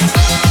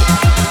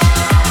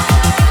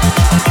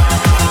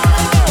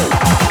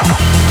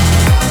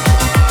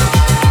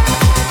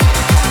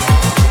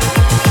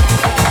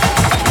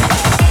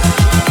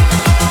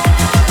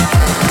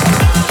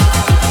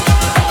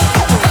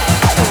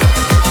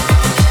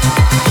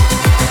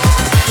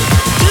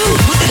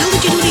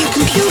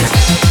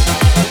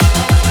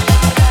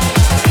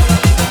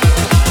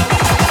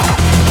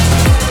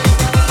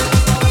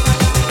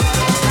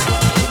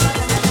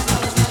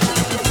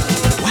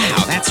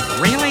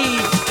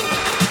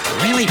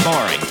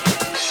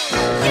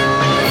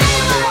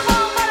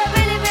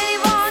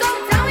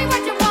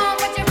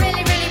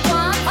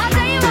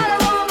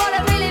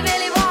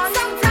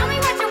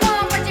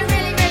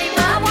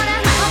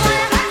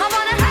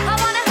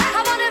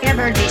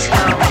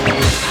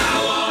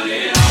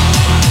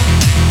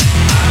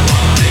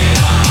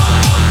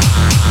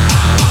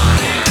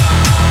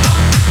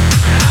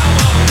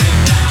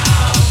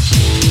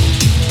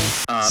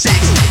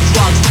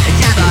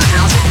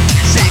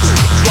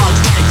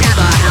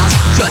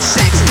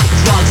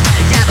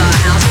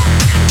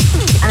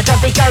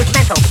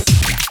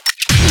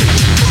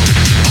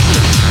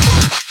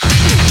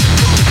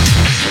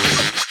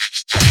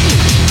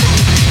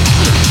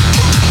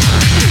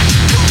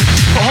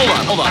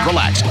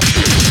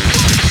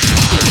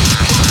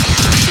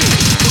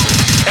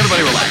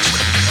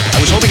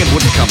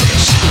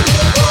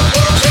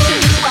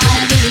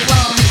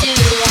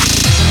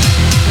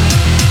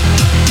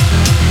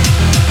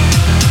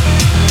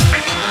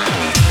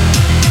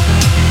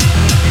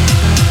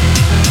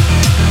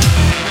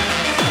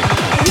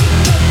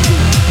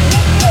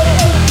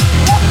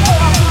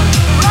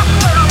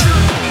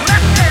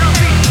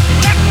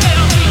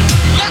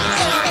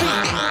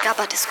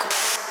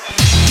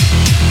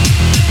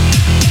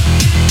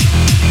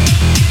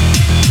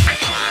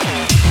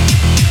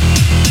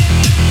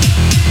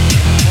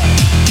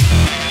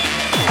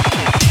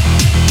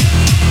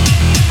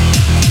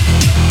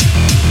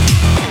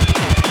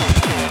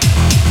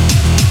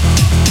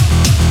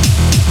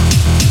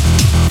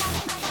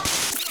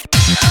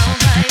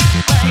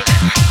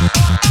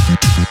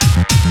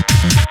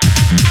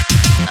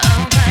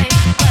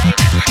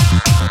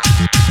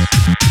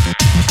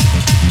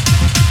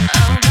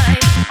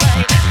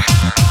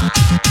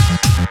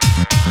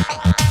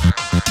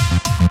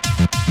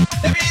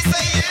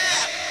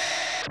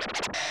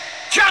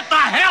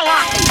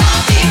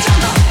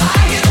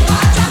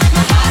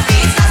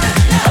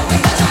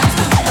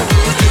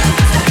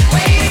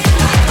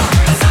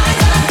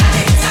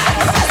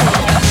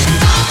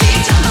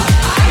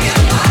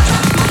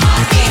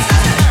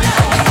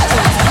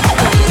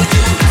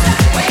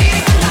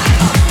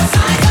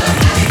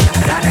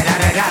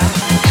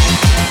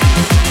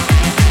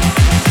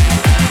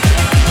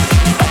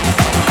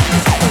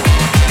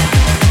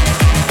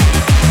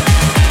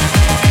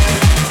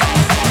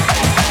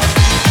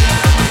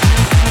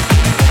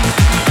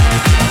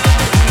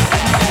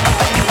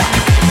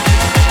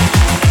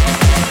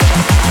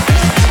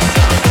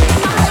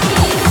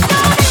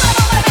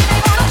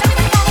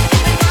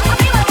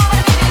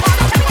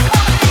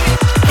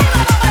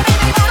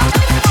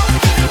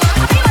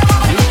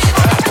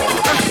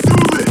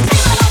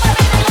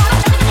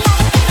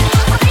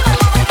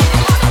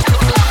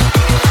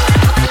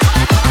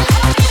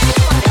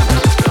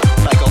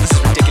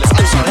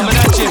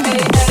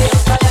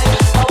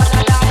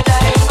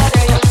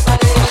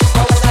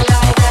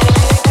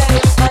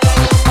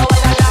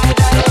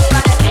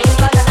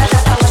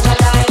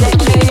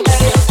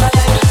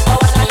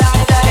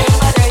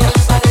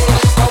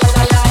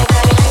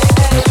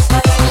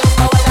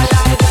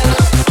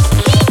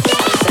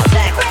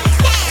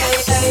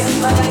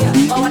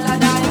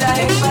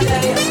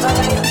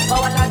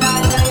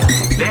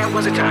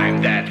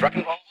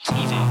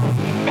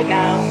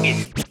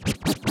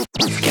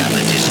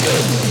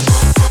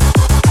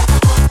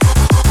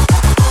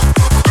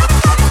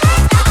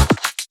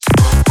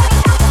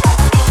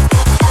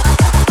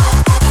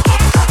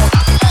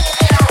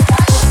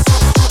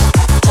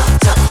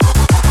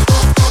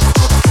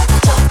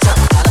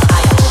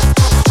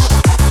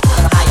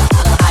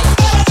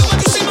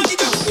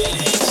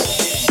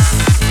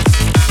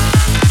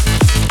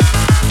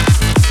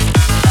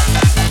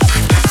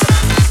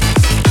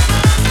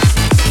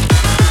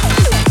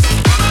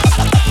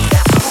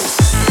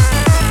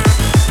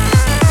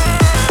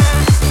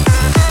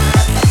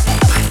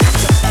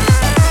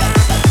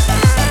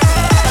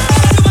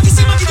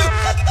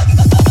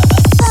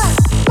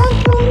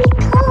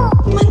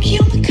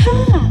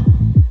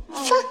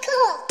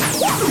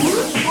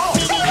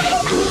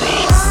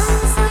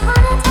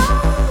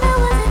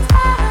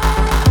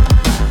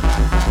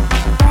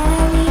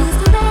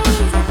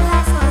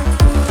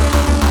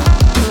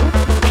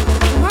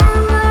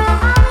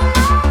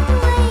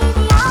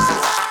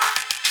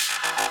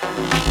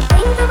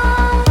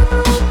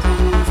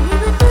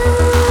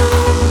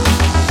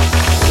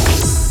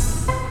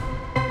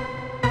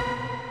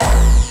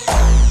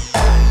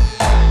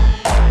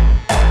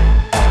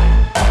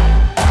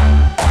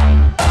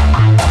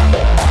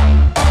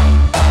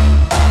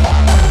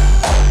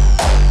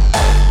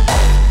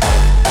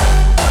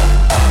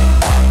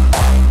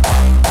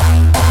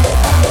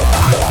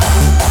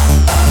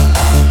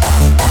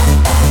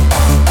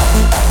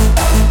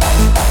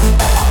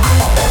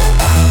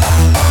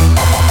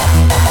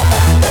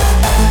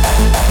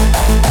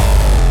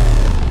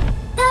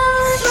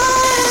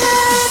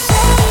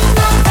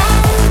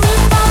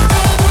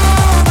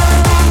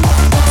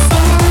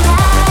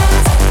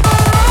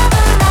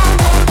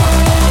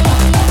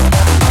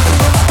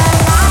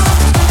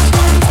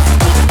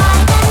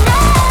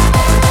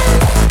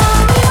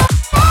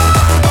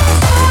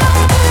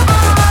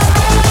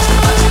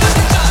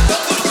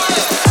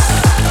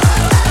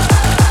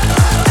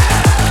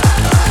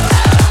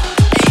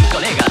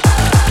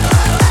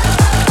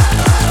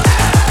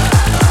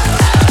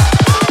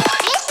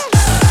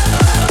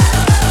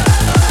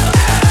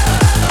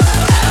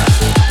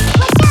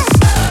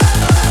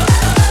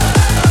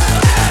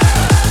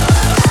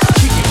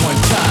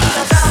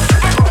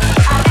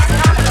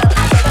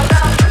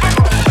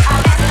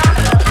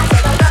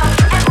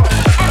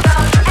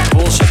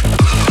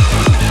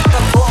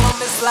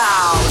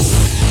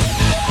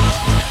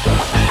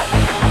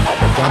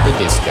 got the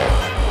disco.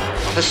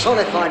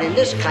 Personified in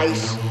this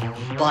case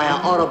by a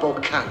horrible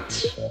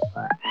cunt.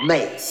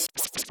 Me.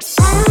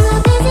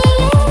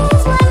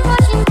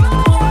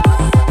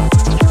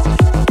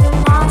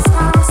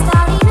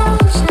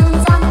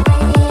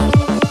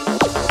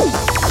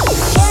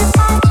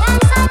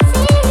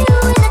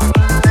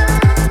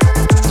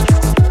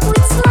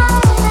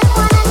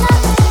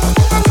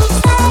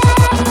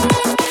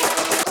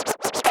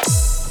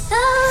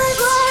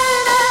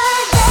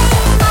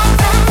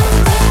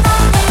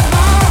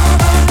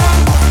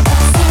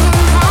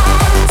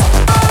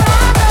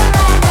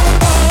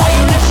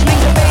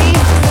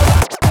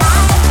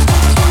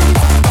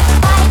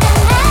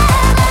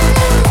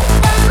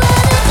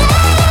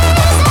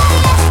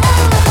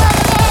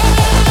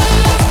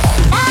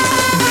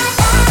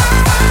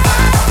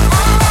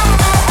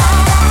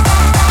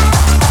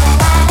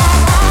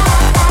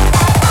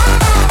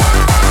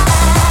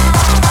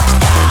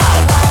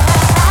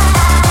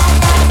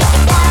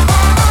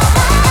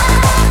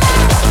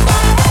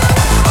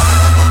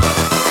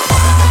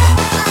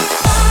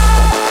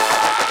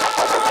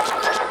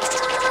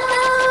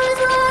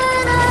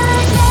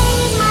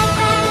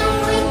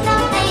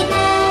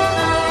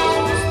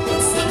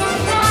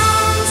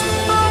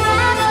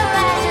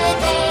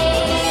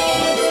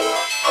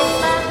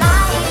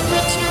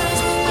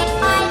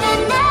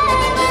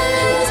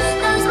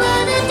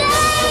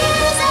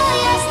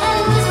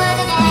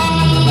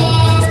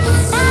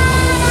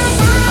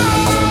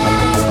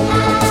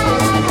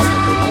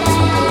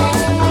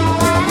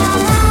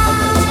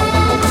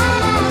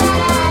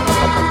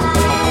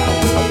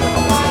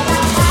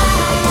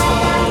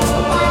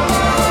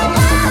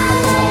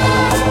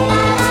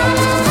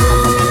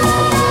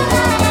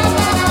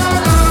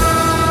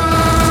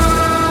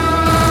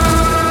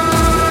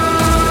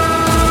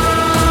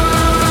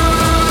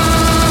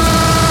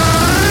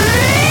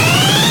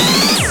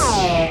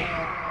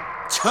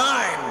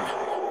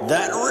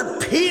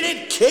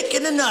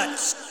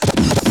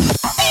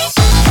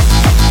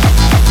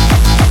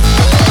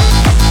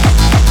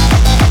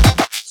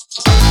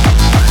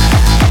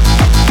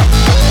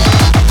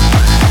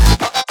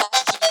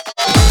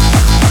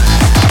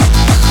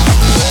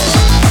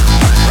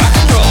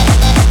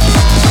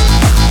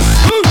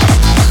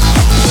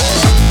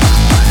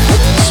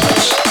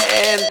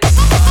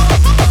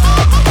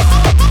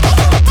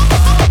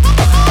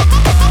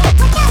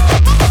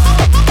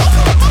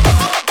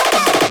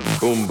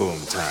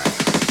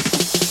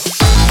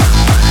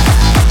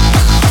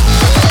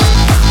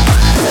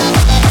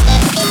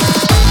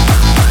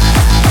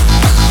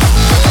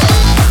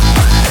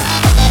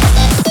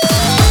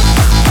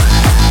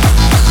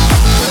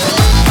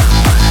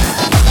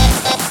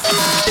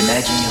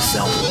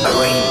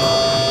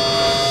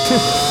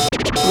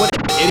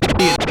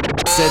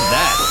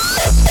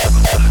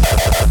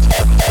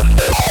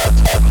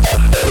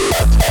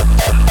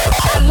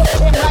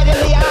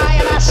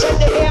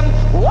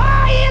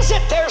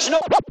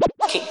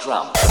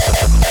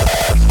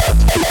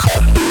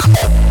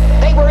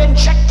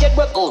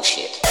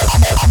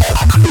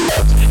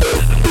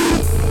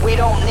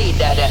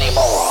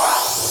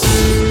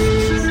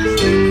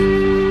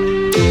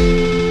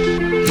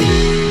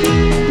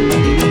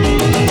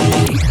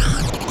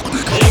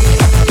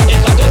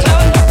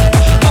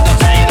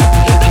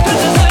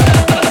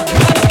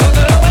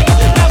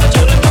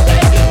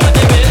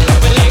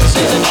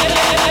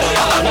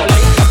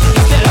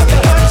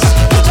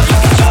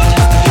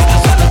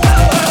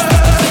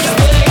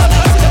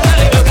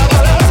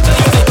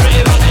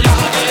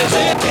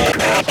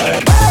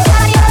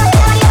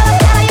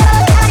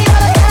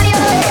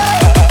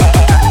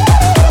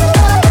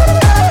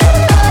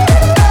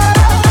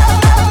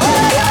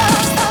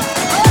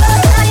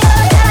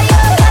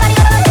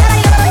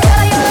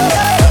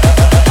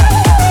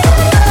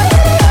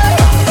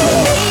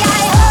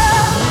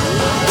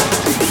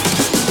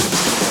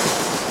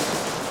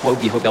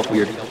 Hoagie hooked up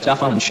weird.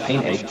 Saffron and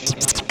Shane egg.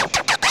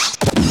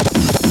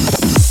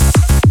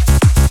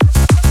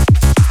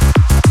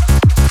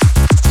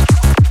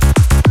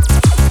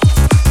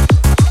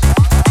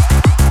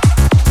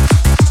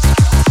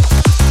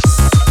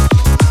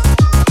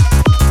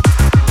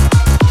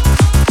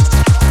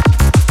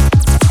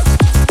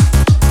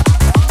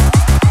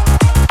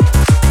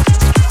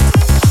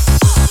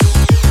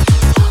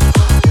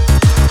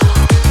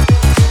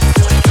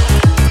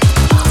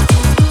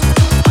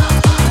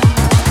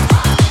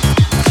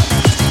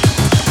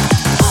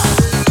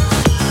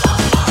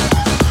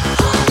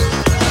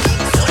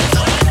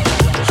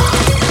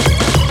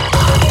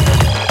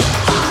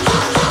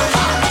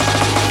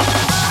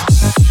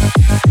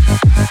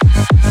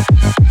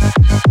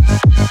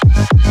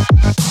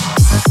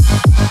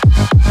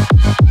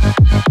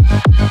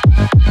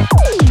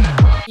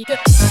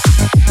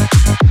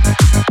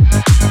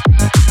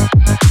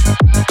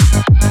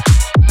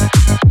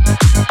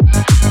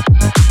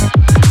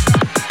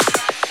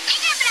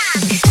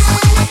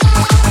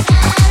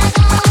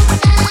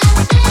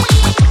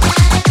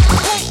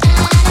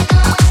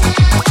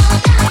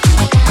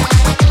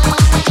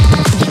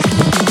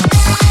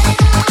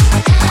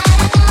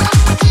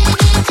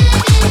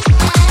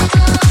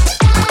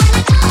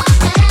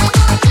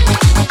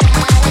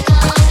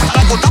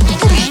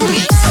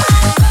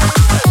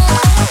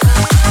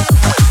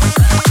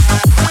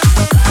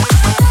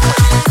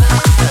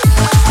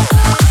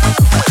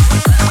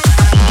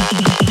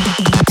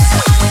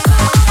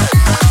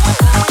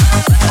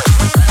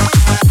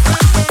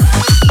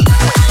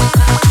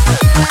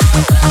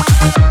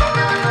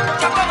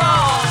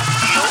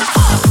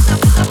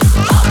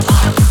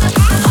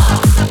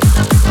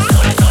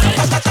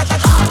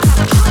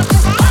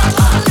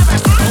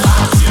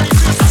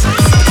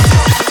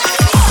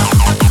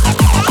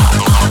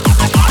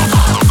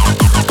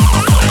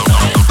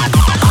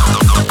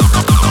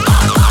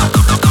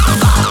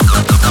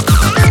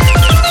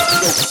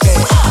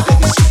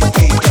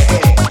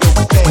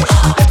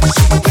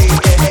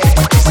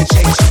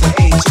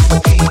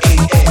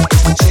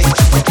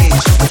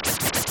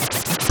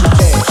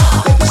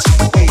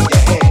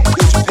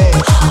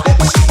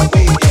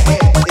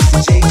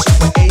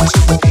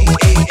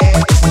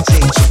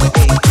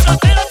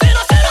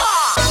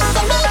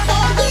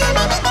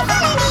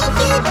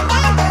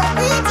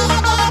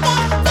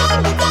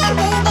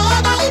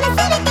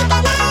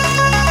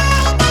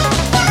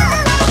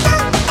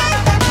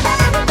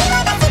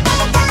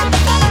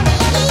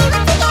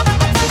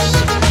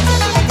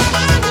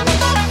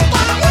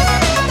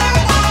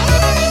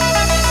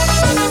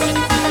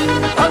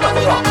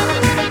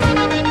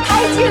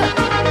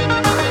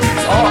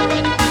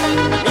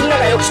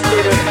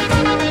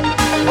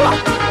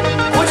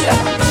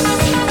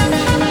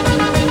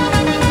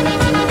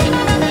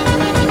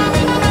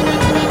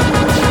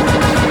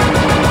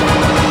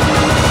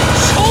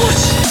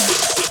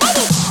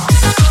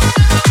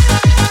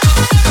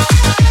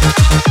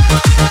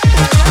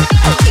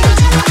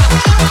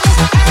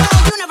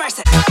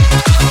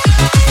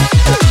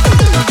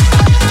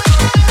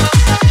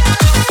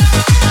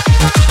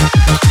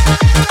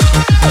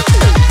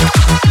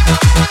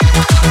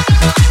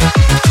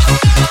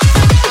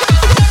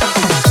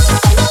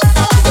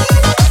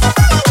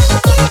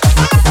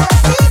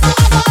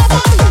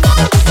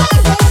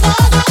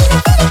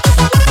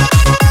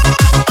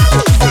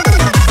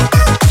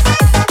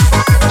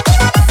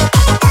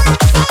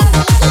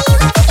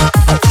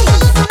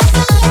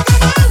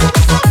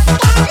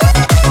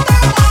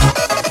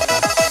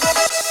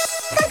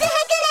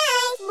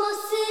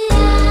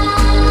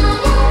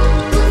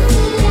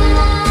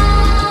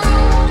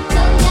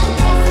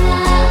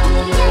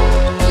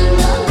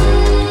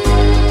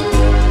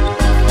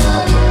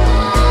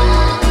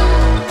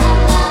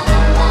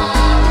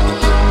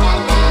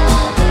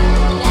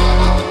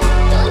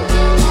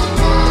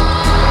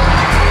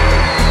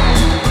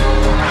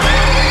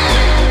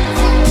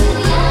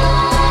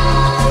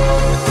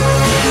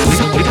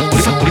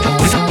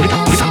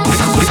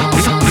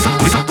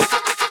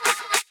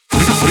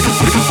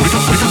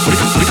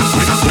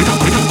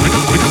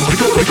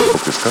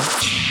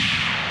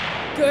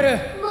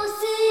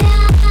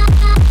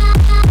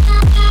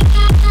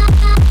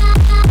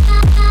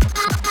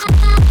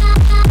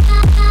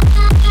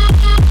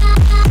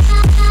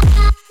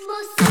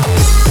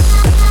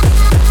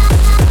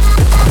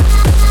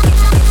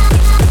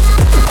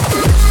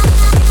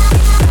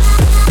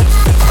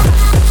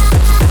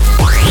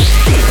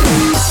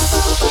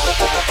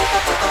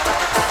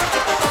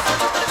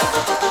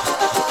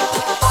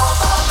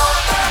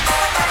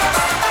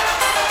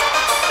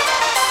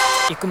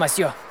 くま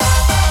しよう。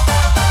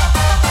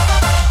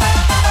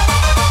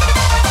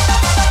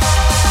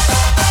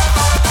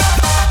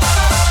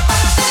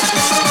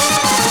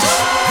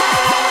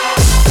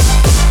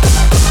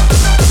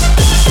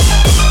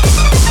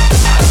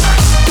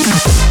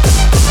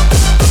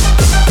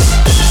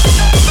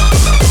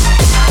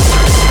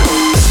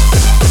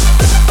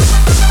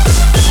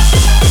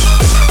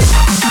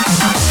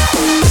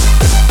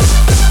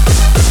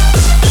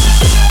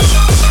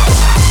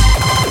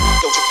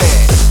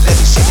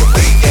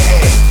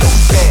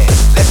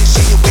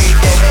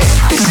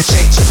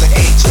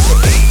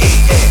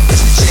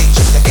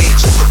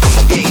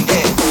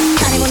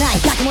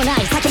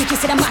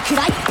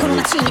この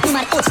街に生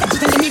まれ落ちた時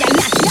点で未来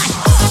なきない。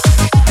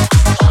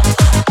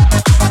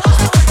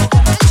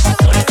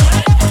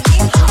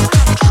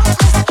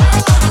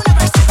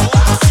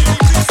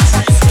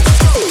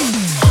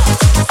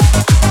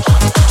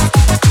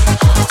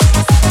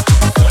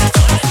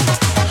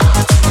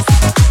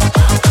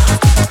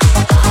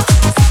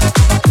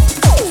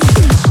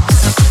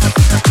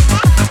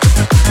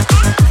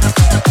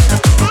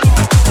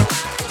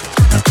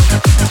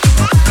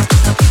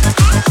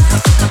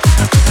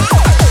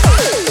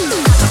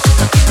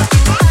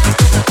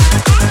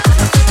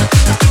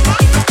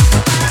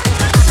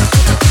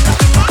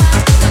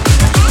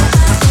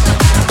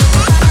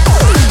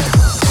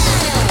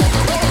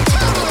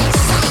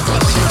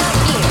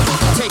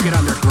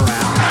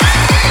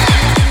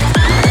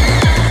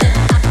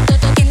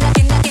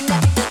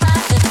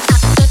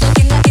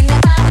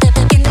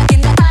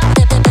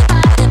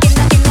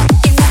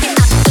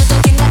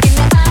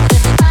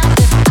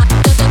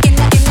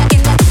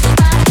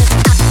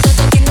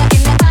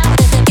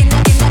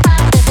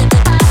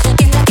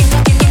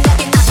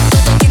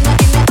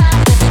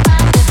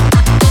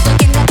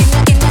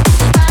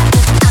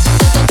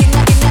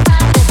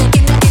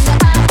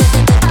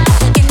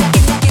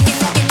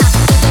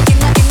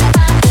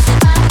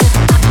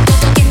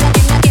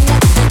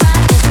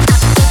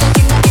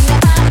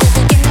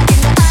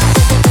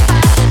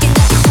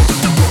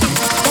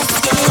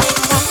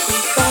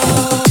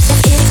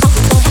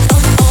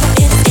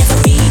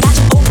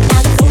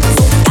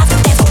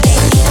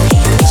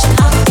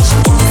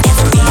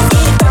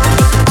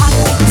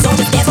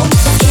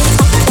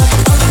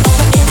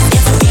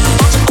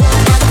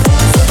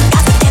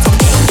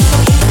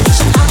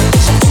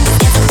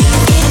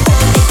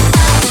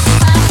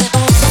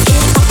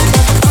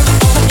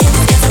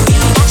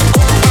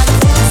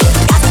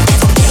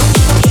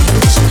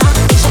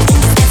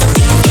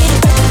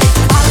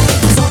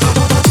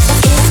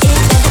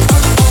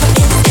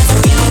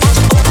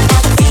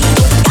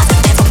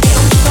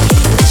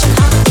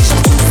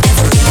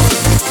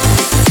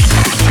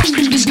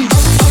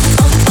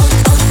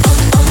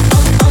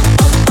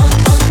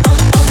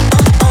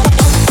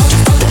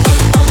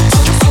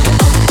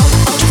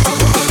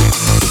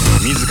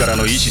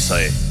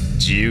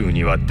自由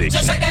にはでき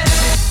ない。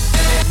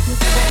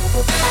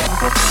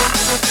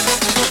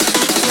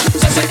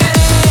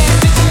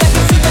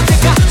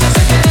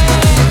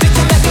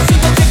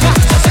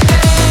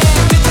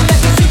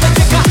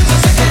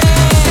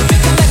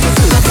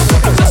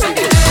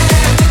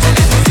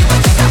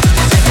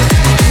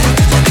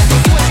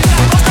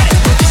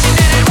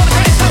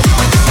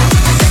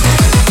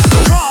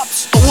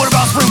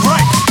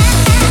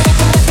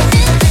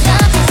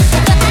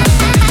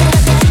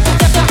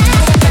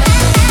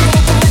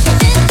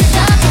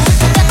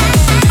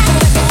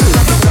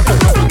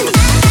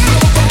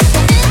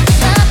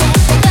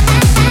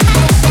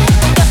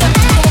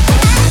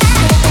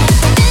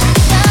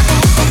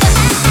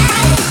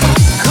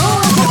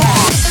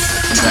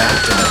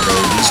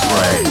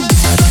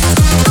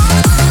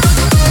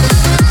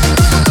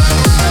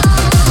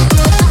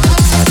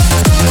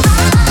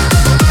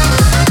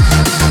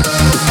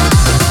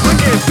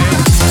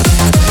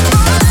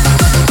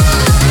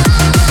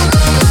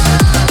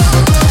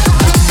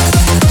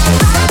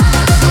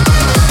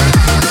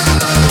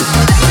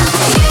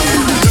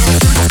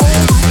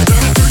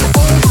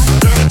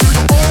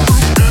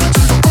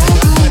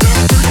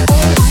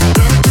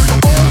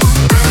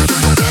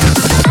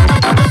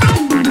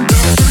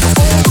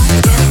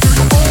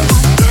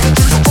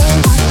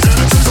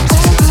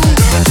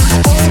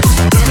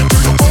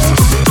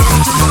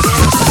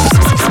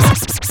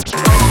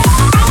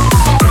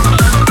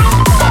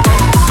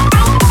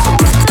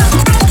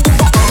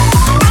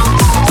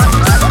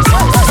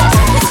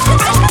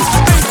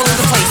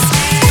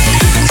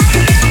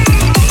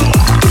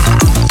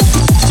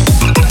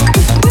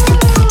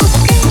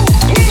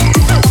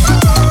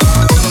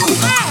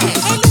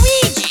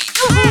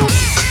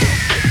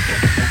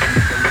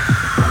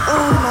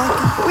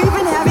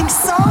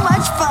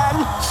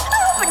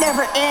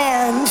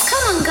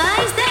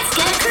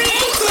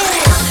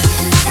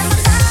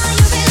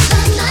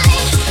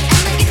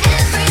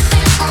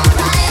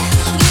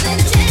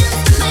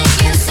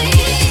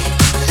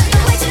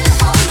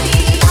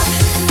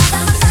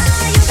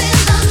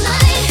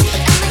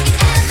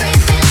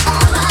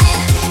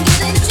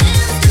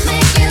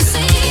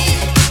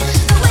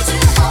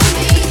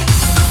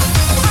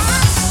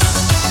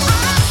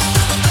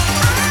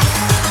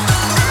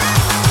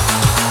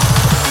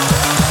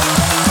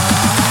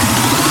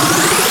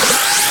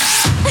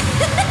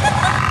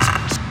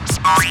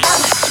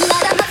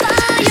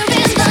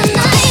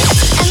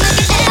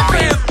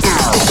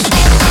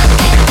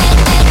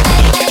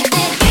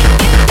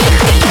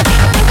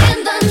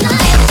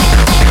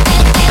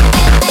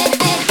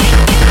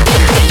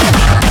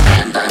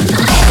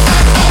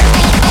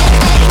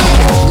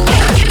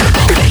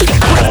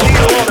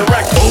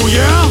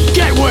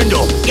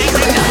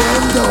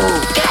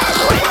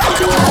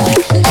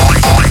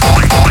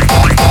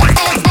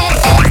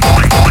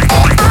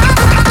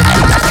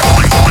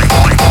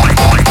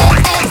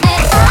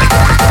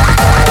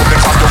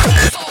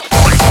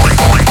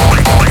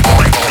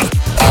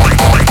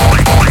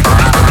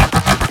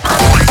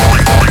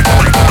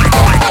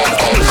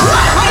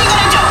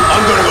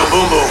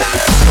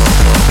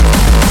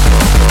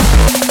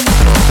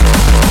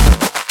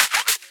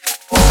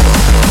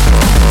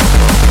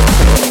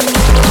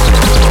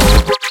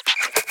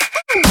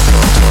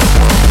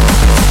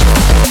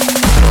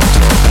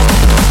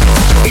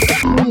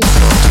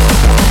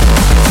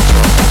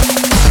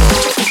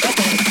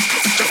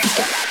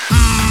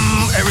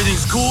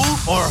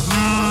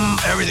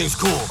everything's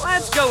cool.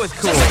 Let's go with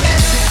cool.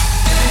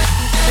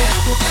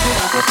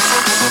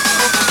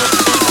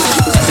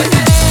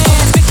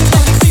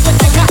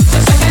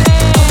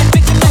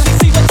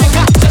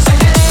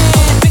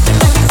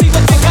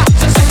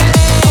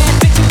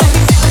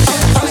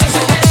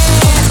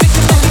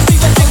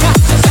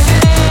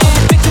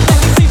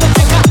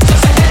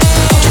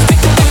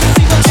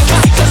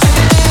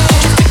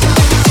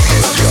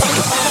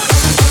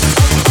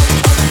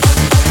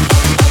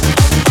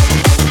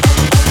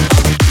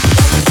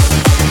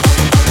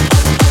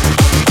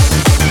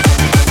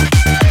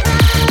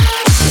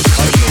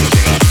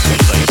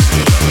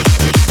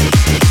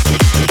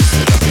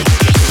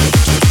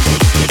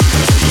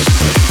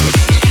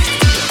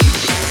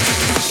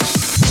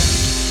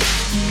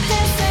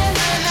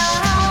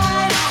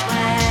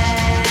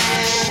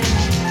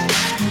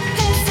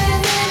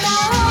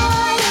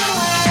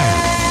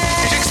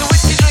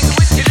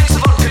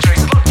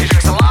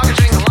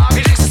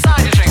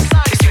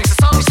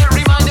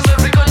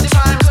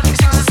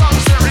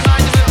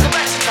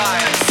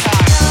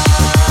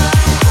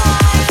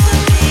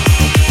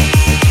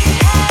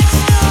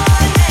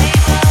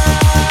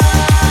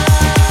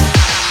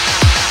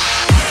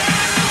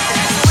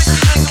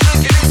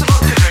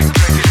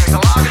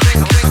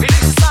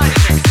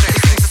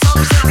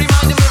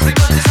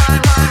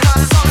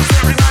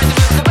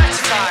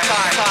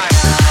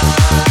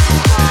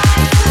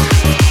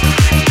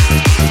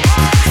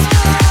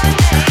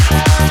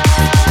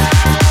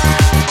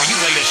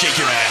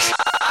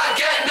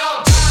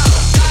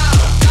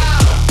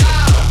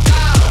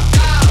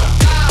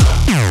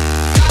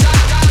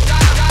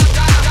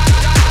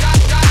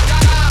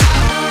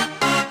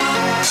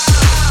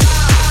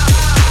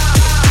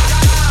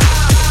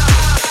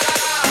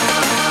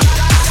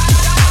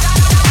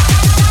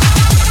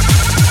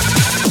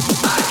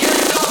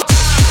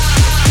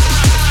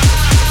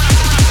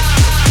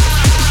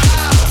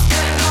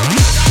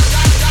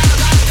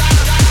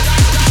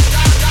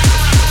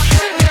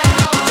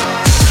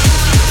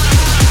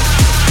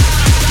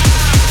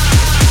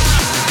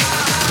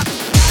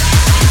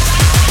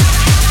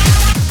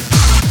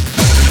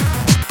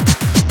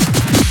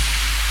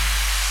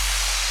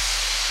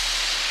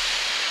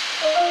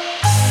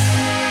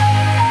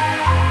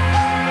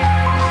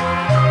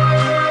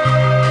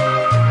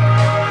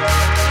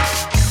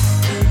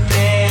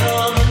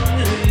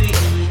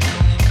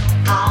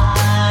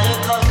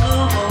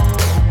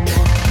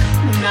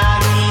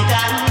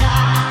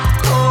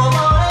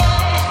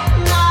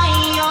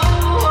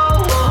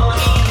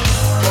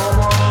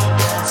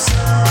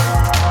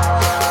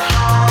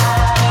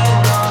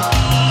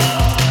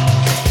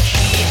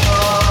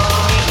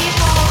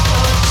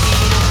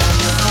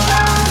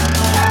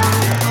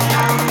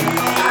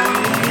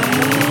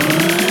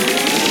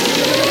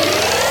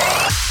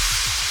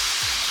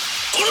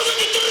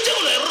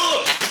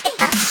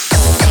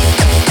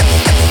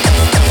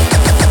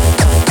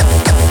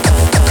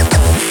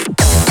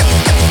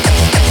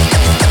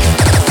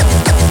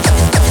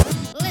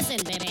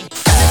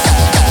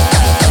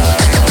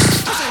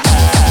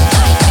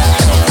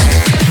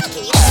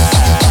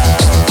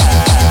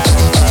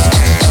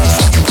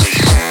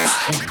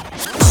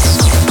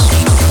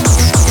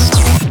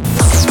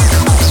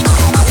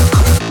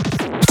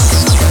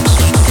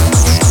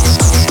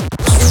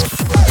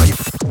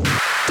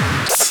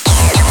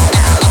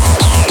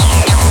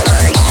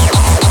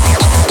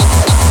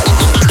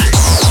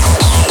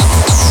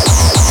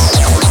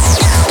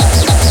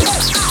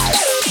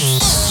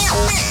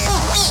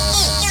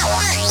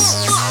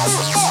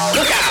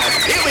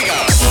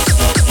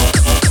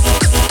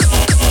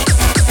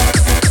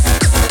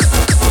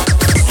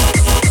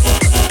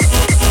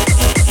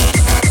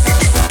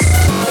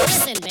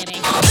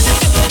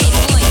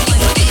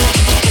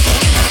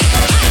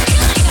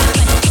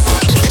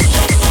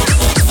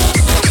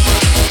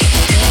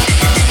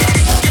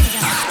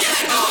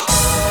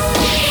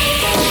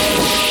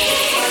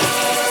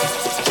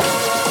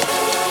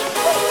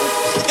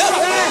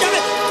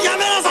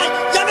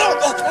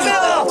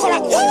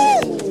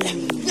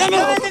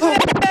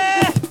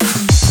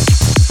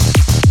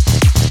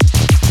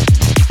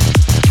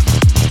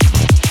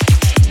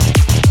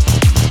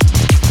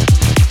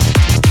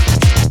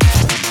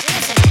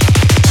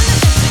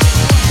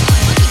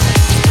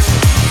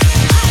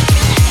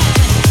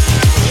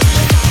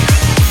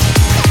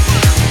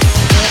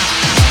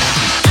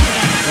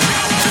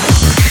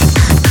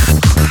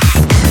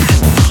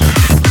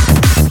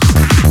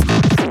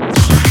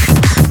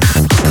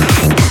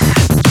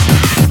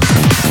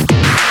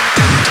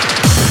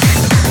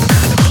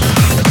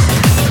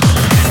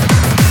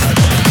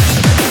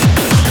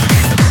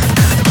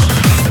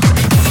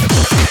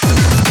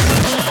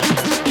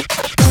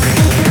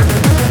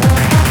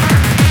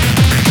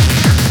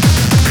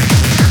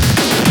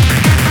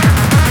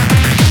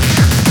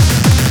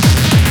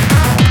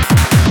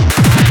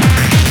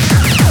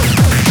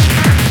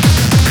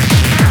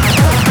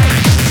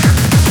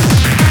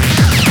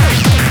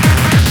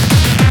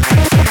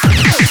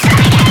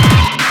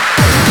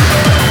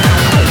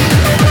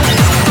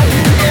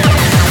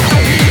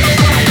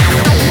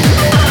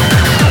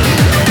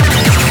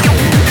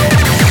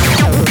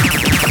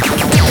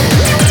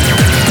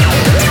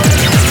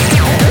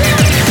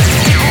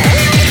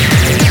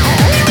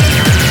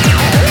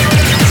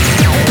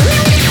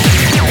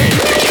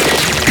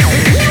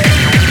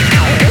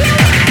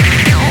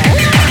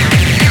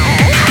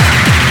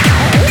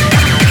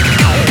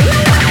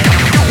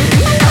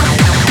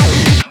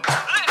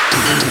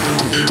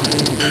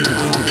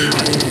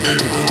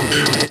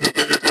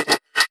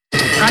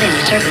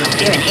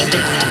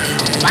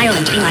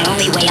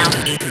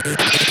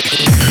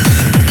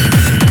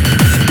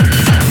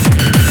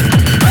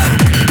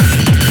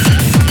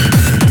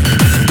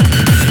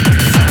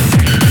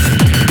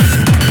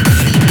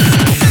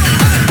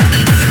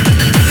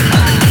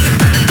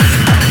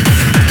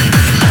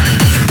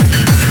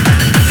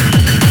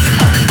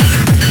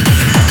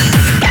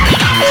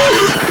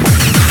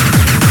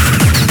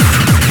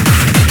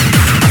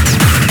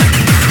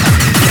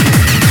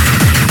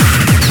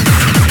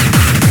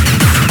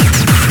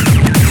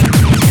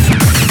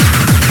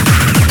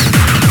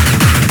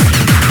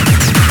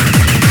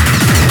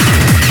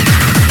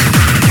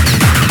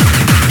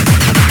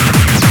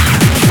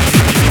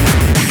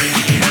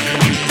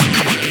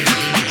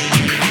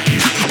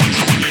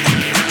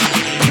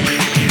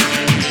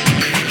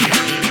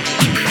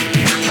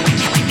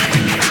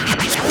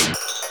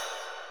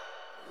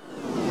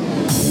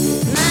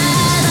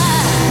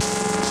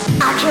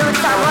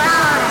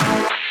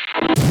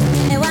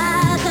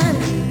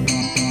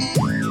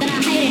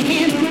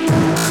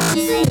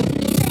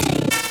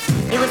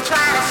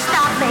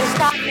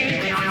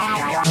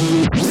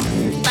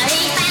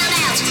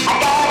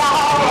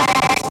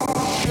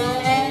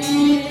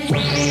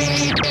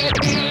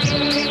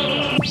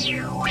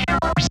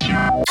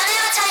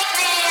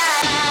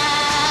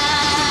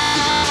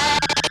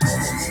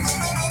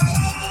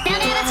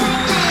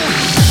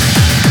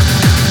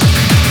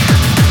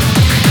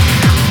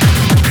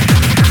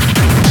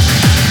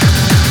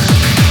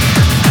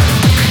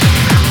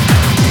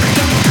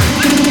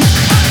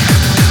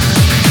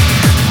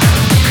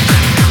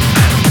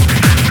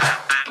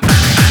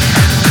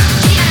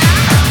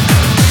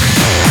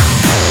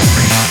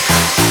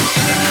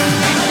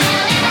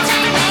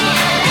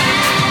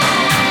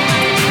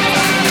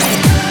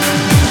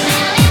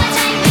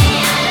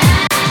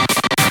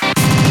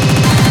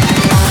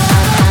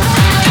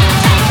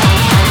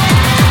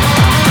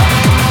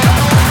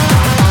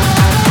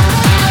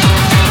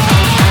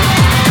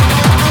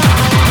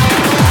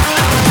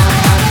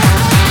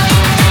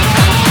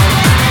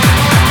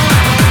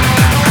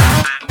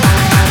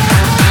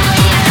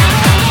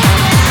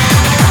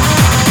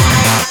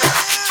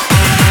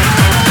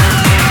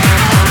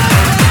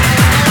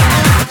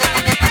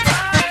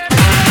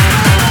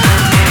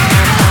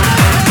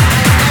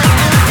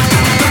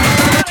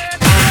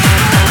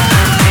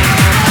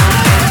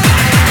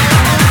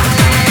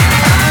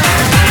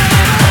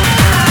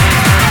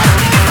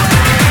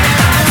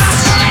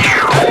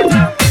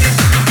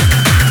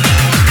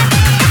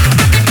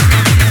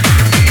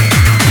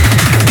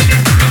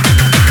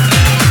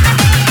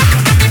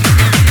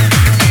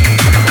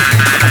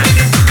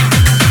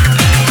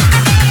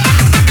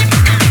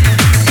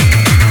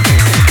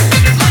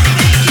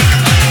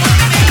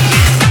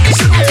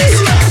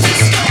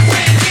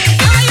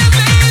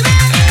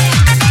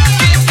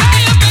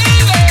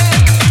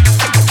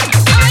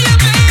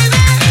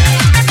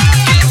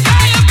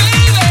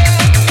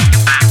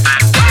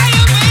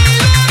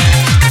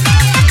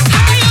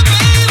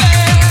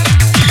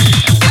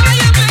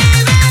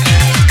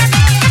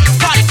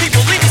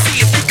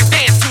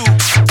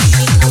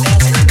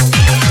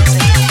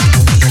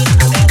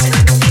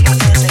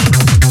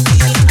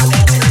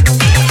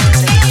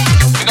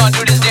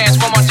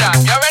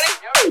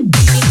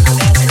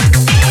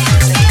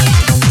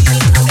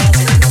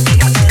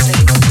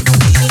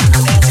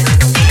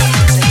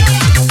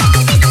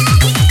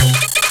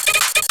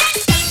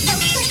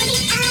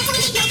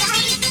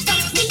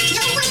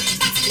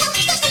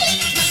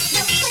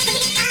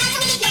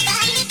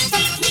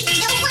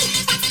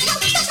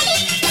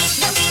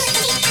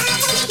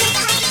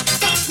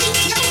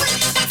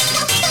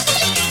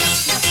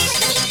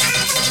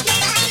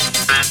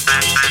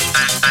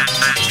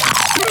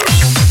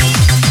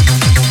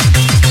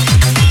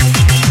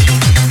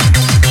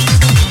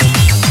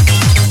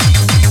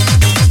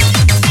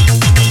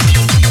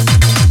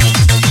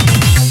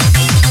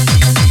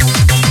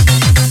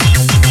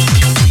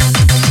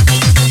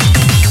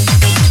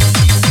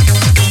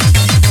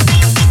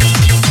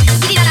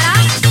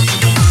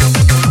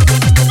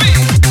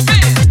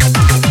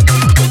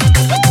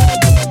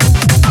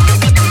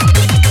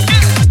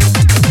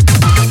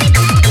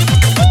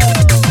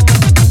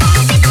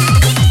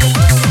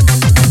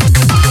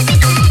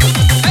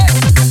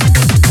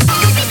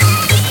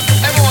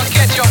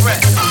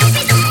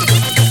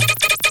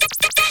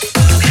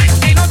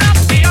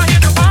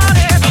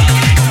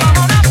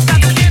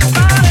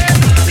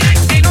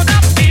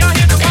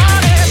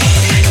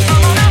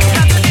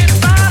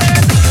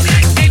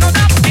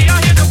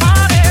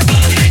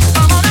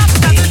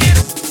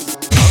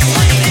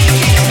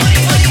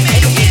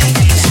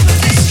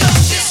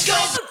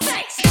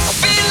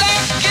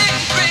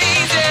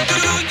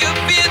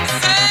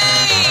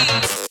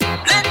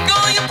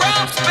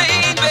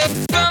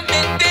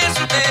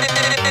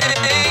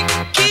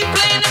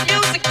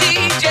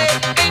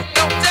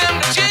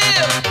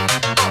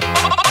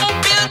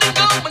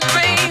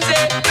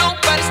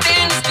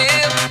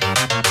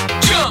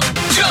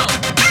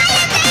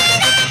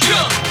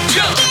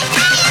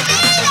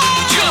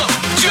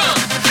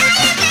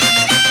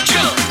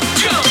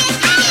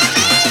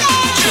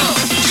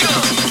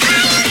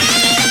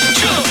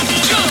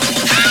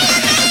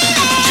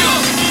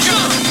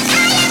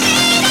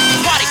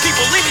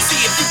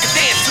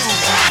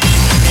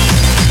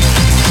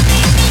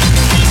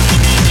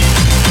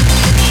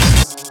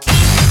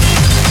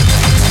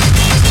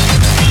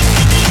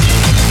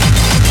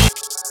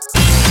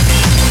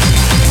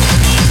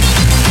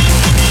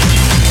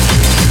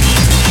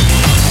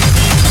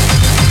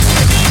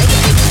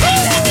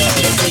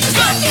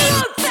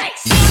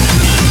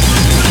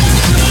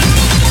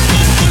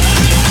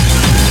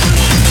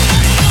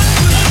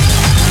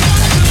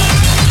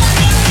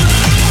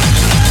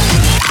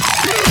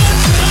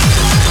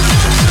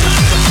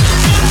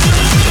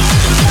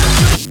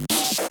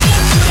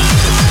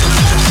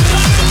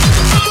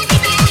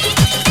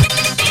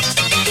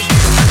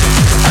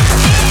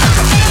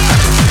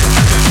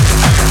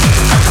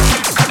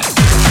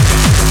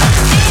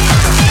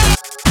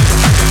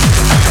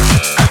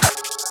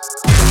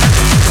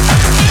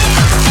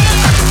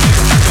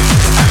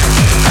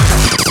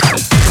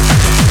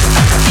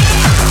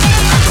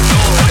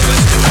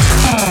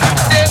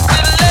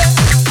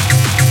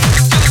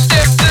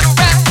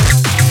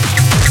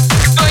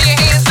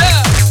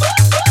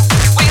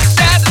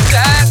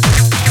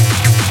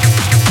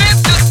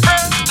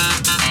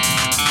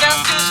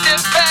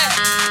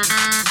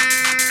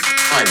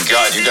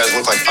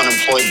 look like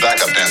unemployed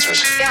backup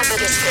dancers. Got the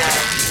disco.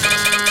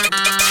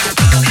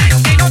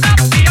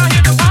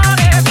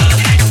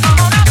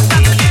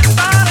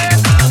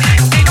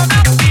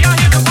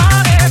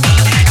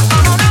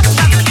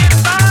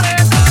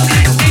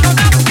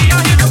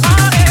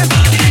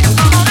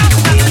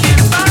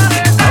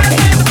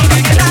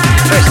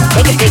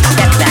 Take a big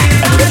step back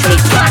and literally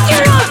fuck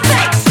your own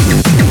face!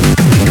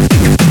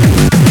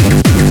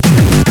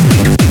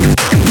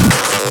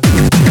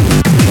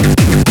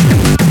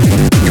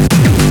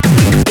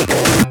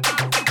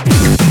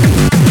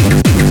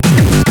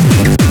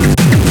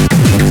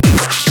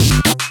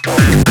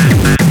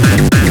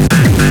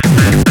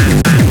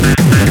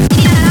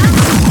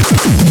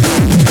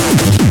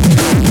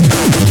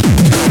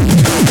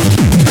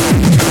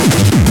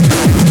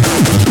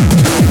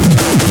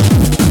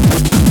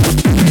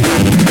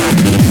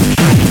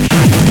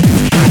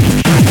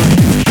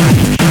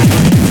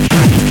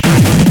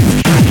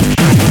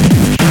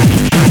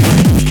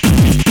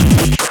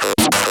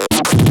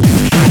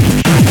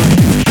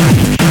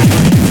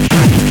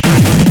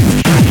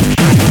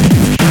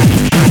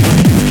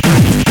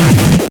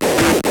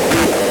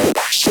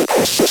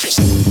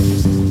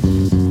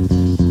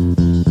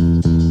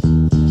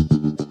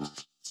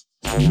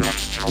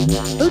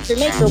 Boots are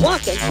made for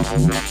walking.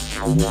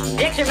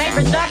 Dicks are made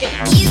for sucking.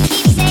 You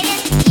keep saying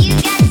you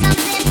got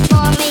something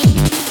for me.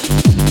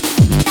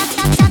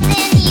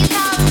 Something you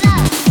call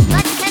love,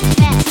 but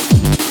confess.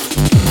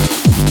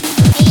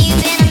 You've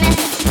been a mess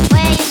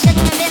where you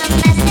shouldn't have been a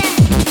mess.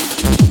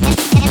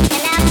 And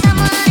now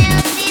someone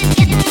else is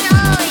getting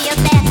all your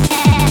best.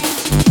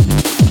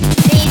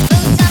 These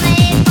boots are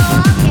made for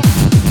walking,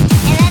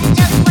 and that's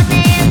just what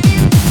they'll do.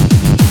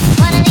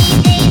 One of these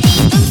days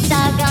these boots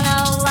are gonna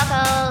walk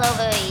all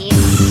over you.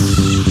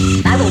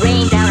 I will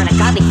rain down a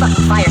godly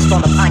fucking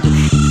firestorm upon you.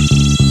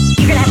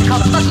 You're gonna have to call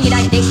the fucking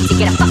United Nations to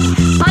get a fucking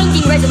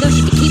binding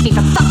resolution to keep me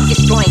from fucking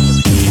destroying you.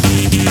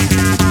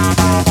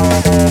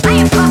 I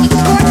am talking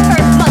scorched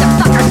earth,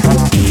 motherfucker.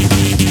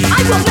 I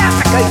will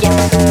massacre you.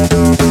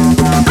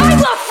 I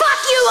will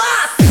fuck you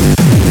up.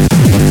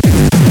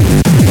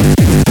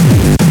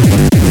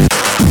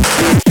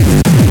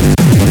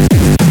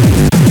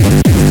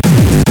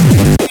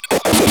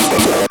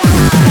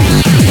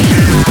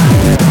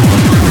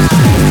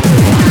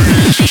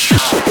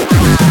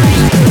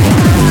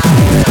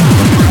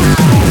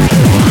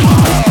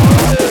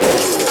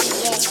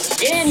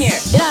 Get in here.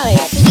 Get out of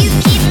here. You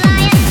keep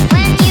lying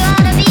when you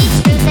ought to be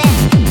truthing.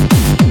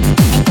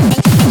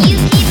 And you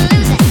keep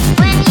losing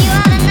when you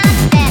ought to not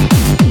bet.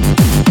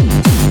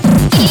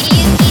 You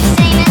keep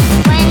saying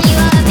when you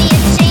ought to be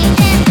ashamed.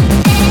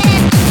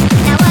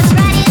 Now what's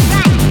right is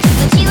right,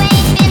 but you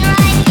ain't been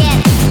right yet.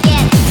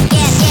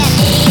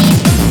 These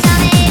boots are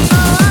made for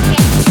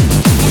walking,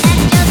 and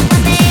that's just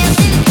what they'll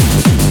do.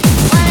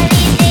 One of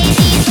these days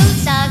these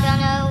boots are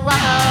gonna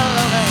walk all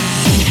over you.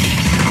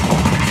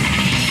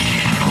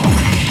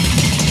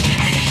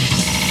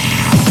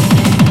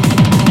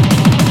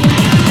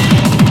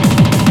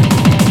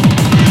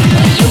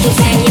 You keep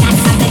saying you got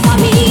something for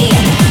me.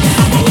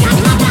 Something you got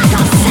love, not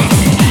all sex.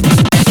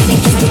 You think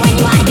this is when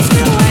you want to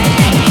screw away.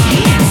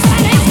 Now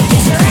someone else is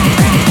just right.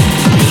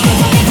 These boots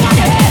will make water.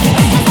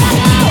 That's what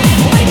I know.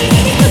 One of these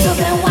days these boots will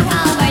gonna walk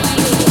all over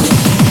you.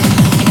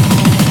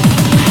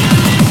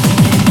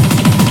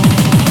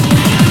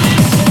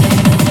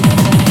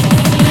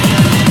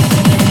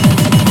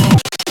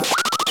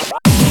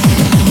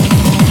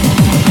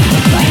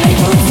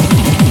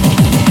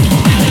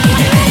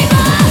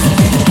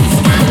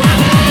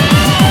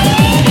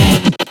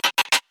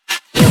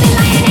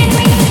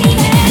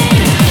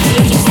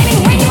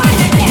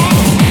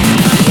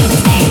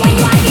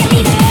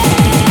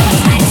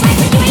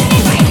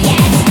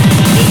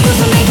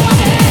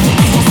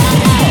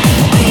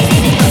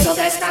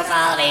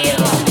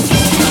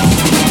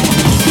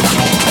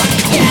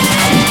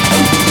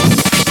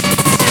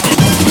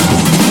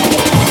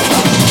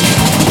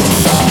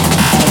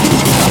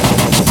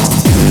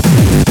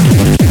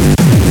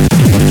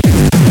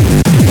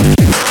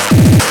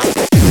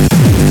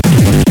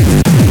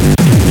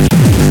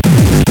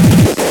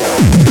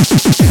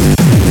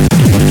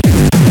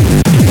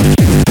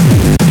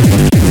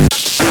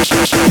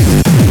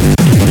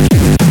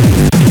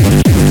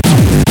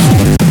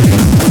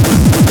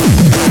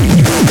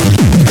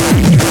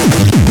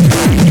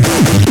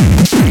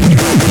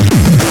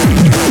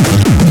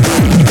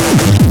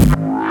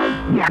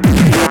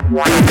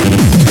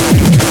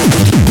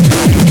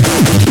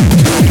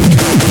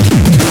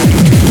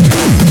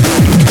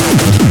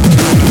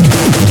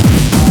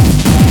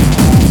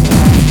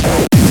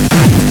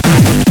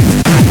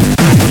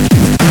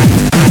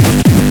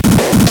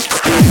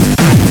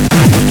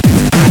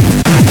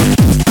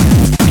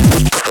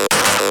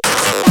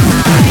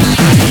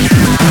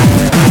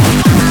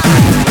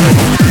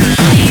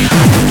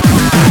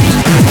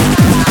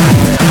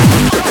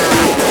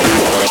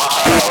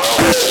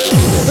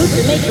 Boots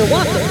are made for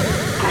walking.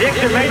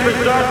 Dicks are made for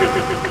sucking.